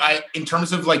think in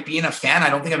terms of being a fan, I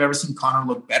don't think I've ever seen Conor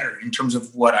look better in terms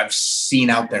of what I've seen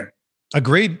out there.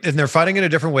 Agreed. And they're fighting in a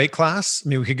different weight class. I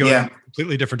mean, we could go into a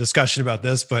completely different discussion about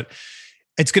this, but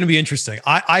it's going to be interesting.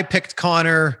 I picked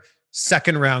Conor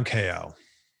second round KO.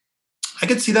 I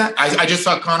could see that. I just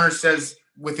saw Conor says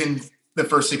within the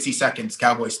first 60 seconds,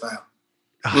 cowboy style.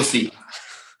 We'll see.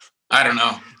 I don't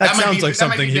know. That sounds like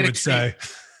something he would say.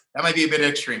 That might be a bit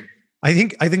extreme. I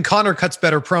think Conor cuts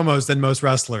better promos than most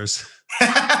wrestlers.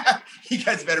 He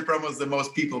cuts better promos than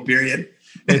most people, period.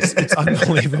 It's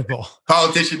unbelievable.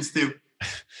 Politicians too.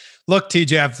 Look,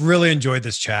 TJ, I've really enjoyed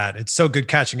this chat. It's so good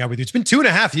catching up with you. It's been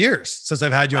 2.5 years since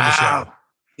I've had you on the show.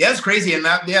 Yeah, it's crazy. And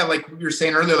that, like you were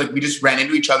saying earlier, we just ran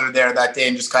into each other there that day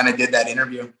and just kind of did that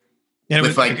interview. And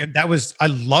I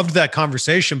loved that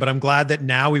conversation, but I'm glad that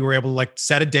now we were able to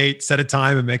set a date, set a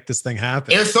time, and make this thing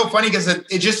happen. It was so funny because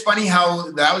it's just funny how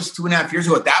that was 2.5 years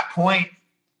ago. At that point,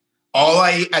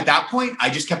 I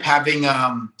just kept having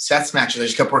Seth's matches. I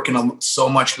just kept working so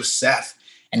much with Seth,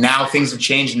 and now things have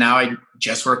changed. Now I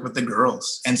just work with the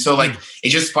girls, and so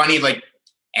it's just funny.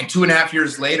 And 2.5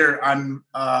 years later, I'm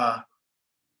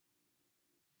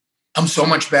so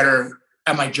much better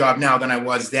at my job now than I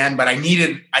was then, but I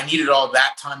needed all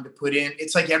that time to put in.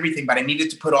 It's like everything, but I needed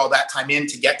to put all that time in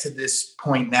to get to this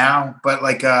point now. But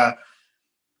like,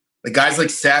 the guys like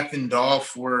Seth and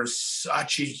Dolph were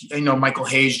such a, Michael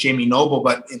Hayes, Jamie Noble,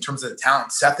 but in terms of the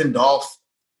talent, Seth and Dolph,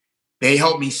 they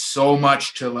helped me so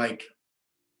much to like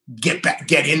get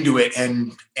into it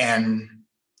and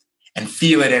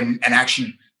feel it and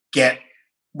actually get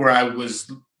where I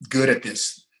was good at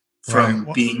this from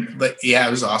being, but yeah,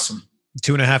 it was awesome.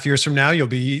 2.5 years from now, you'll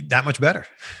be that much better.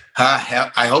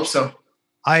 I hope so.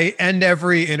 I end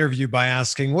every interview by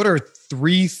asking, what are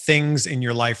 3 things in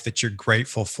your life that you're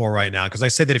grateful for right now? Because I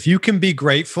said that if you can be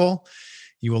grateful,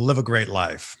 you will live a great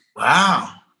life.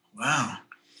 Wow.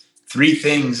 3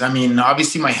 things. I mean,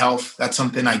 obviously my health, that's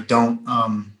something I don't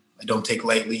take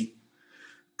lightly.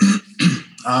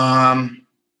 I'm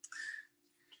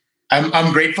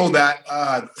grateful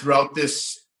that throughout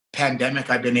this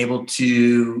pandemic, I've been able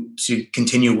to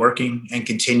continue working and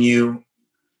continue.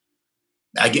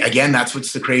 Again, that's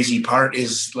what's the crazy part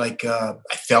is like, I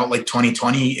felt like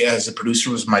 2020 as a producer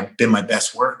was been my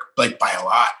best work, like by a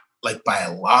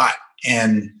lot.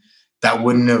 And that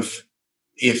wouldn't have,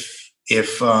 if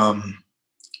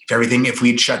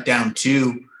we'd shut down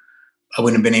too, I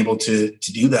wouldn't have been able to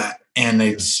do that. And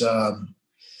it's, so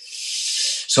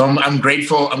I'm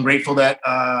grateful. I'm grateful that,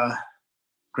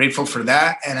 grateful for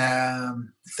that. And,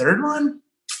 third one,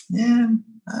 man,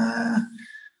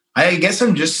 I guess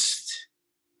I'm just,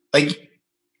 like,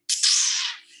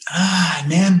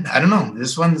 man, I don't know.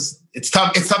 This one's, it's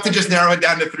tough. It's tough to just narrow it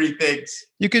down to 3 things.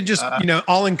 You could just,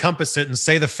 all encompass it and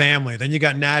say the family. Then you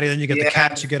got Nattie, then you get the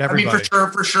cats, you get everybody. I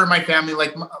mean, for sure, my family,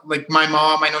 like my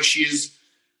mom, I know she's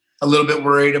a little bit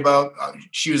worried about,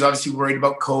 she was obviously worried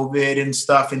about COVID and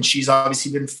stuff. And she's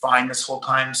obviously been fine this whole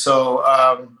time. So,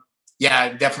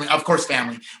 yeah, definitely. Of course,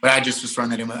 family. But I just was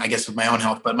throwing that in, I guess, with my own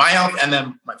health, but my health and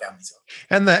then my family's health.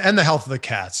 And the health of the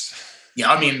cats. Yeah,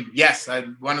 I mean, yes.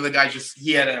 One of the guys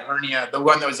he had a hernia. The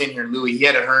one that was in here, Louis, he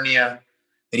had a hernia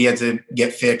that he had to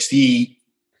get fixed. He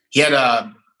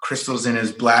had crystals in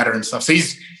his bladder and stuff. So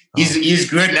he's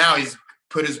good now. He's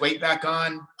put his weight back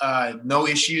on. No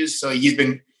issues. So he's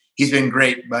been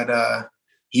great. But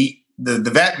the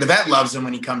vet loves him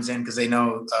when he comes in because they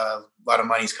know a lot of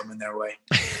money's coming their way.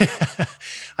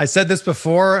 I said this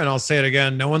before, and I'll say it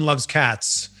again. No one loves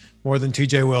cats more than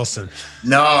TJ Wilson.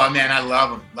 No, man, I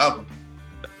love him. Love him.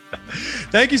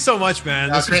 Thank you so much,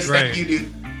 man. This Chris, was great. Thank you, dude.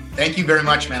 Thank you very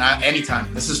much, man.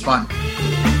 Anytime. This is fun.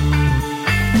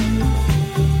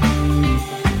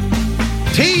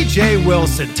 TJ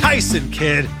Wilson, Tyson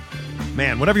Kid.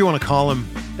 Man, whatever you want to call him,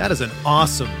 that is an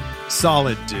awesome,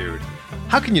 solid dude.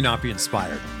 How can you not be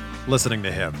inspired listening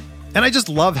to him? And I just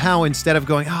love how instead of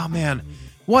going, oh man,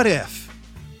 what if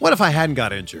I hadn't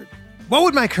got injured? What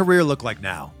would my career look like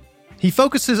now? He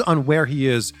focuses on where he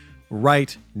is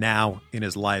right now in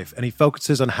his life, and he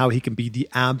focuses on how he can be the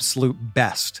absolute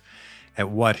best at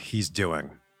what he's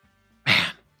doing.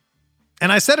 Man.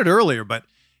 And I said it earlier, but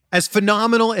as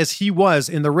phenomenal as he was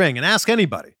in the ring, and ask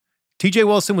anybody, TJ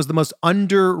Wilson was the most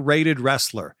underrated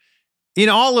wrestler in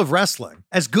all of wrestling.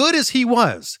 As good as he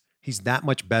was, he's that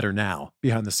much better now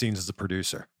behind the scenes as a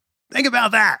producer. Think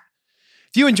about that.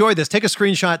 If you enjoyed this, take a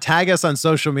screenshot, tag us on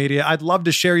social media. I'd love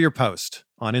to share your post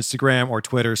on Instagram or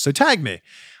Twitter, so tag me.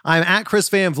 I'm at Chris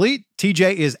Van Vliet.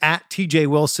 TJ is at TJ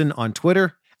Wilson on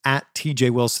Twitter, at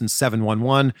TJ Wilson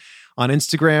 711 on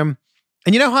Instagram.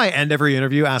 And you know how I end every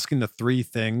interview asking the 3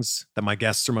 things that my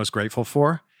guests are most grateful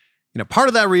for? Part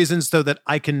of that reason is so that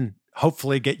I can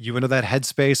hopefully get you into that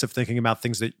headspace of thinking about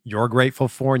things that you're grateful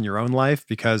for in your own life,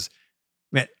 because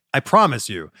man, I promise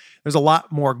you, there's a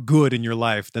lot more good in your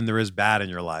life than there is bad in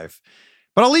your life.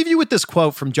 But I'll leave you with this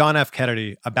quote from John F.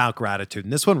 Kennedy about gratitude,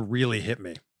 and this one really hit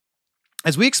me.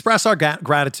 As we express our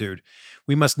gratitude,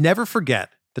 we must never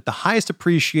forget that the highest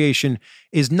appreciation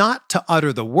is not to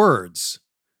utter the words,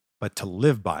 but to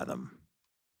live by them.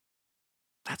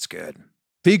 That's good.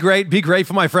 Be great, be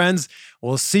grateful, my friends.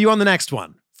 We'll see you on the next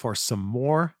one for some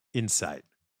more insight.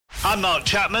 I'm Mark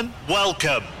Chapman.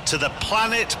 Welcome to the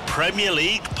Planet Premier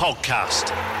League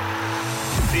podcast.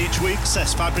 Each week,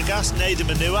 Cesc Fabregas, Nattie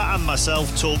Neidhart and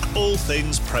myself talk all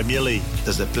things Premier League.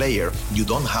 As a player, you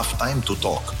don't have time to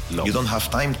talk. No. You don't have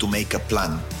time to make a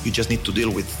plan. You just need to deal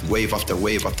with wave after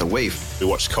wave after wave. We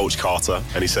watched Coach Carter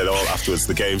and he said, afterwards,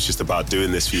 the game's just about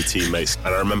doing this for your teammates. And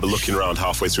I remember looking around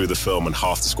halfway through the film and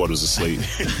half the squad was asleep.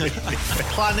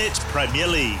 Planet Premier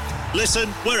League. Listen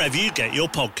wherever you get your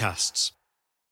podcasts.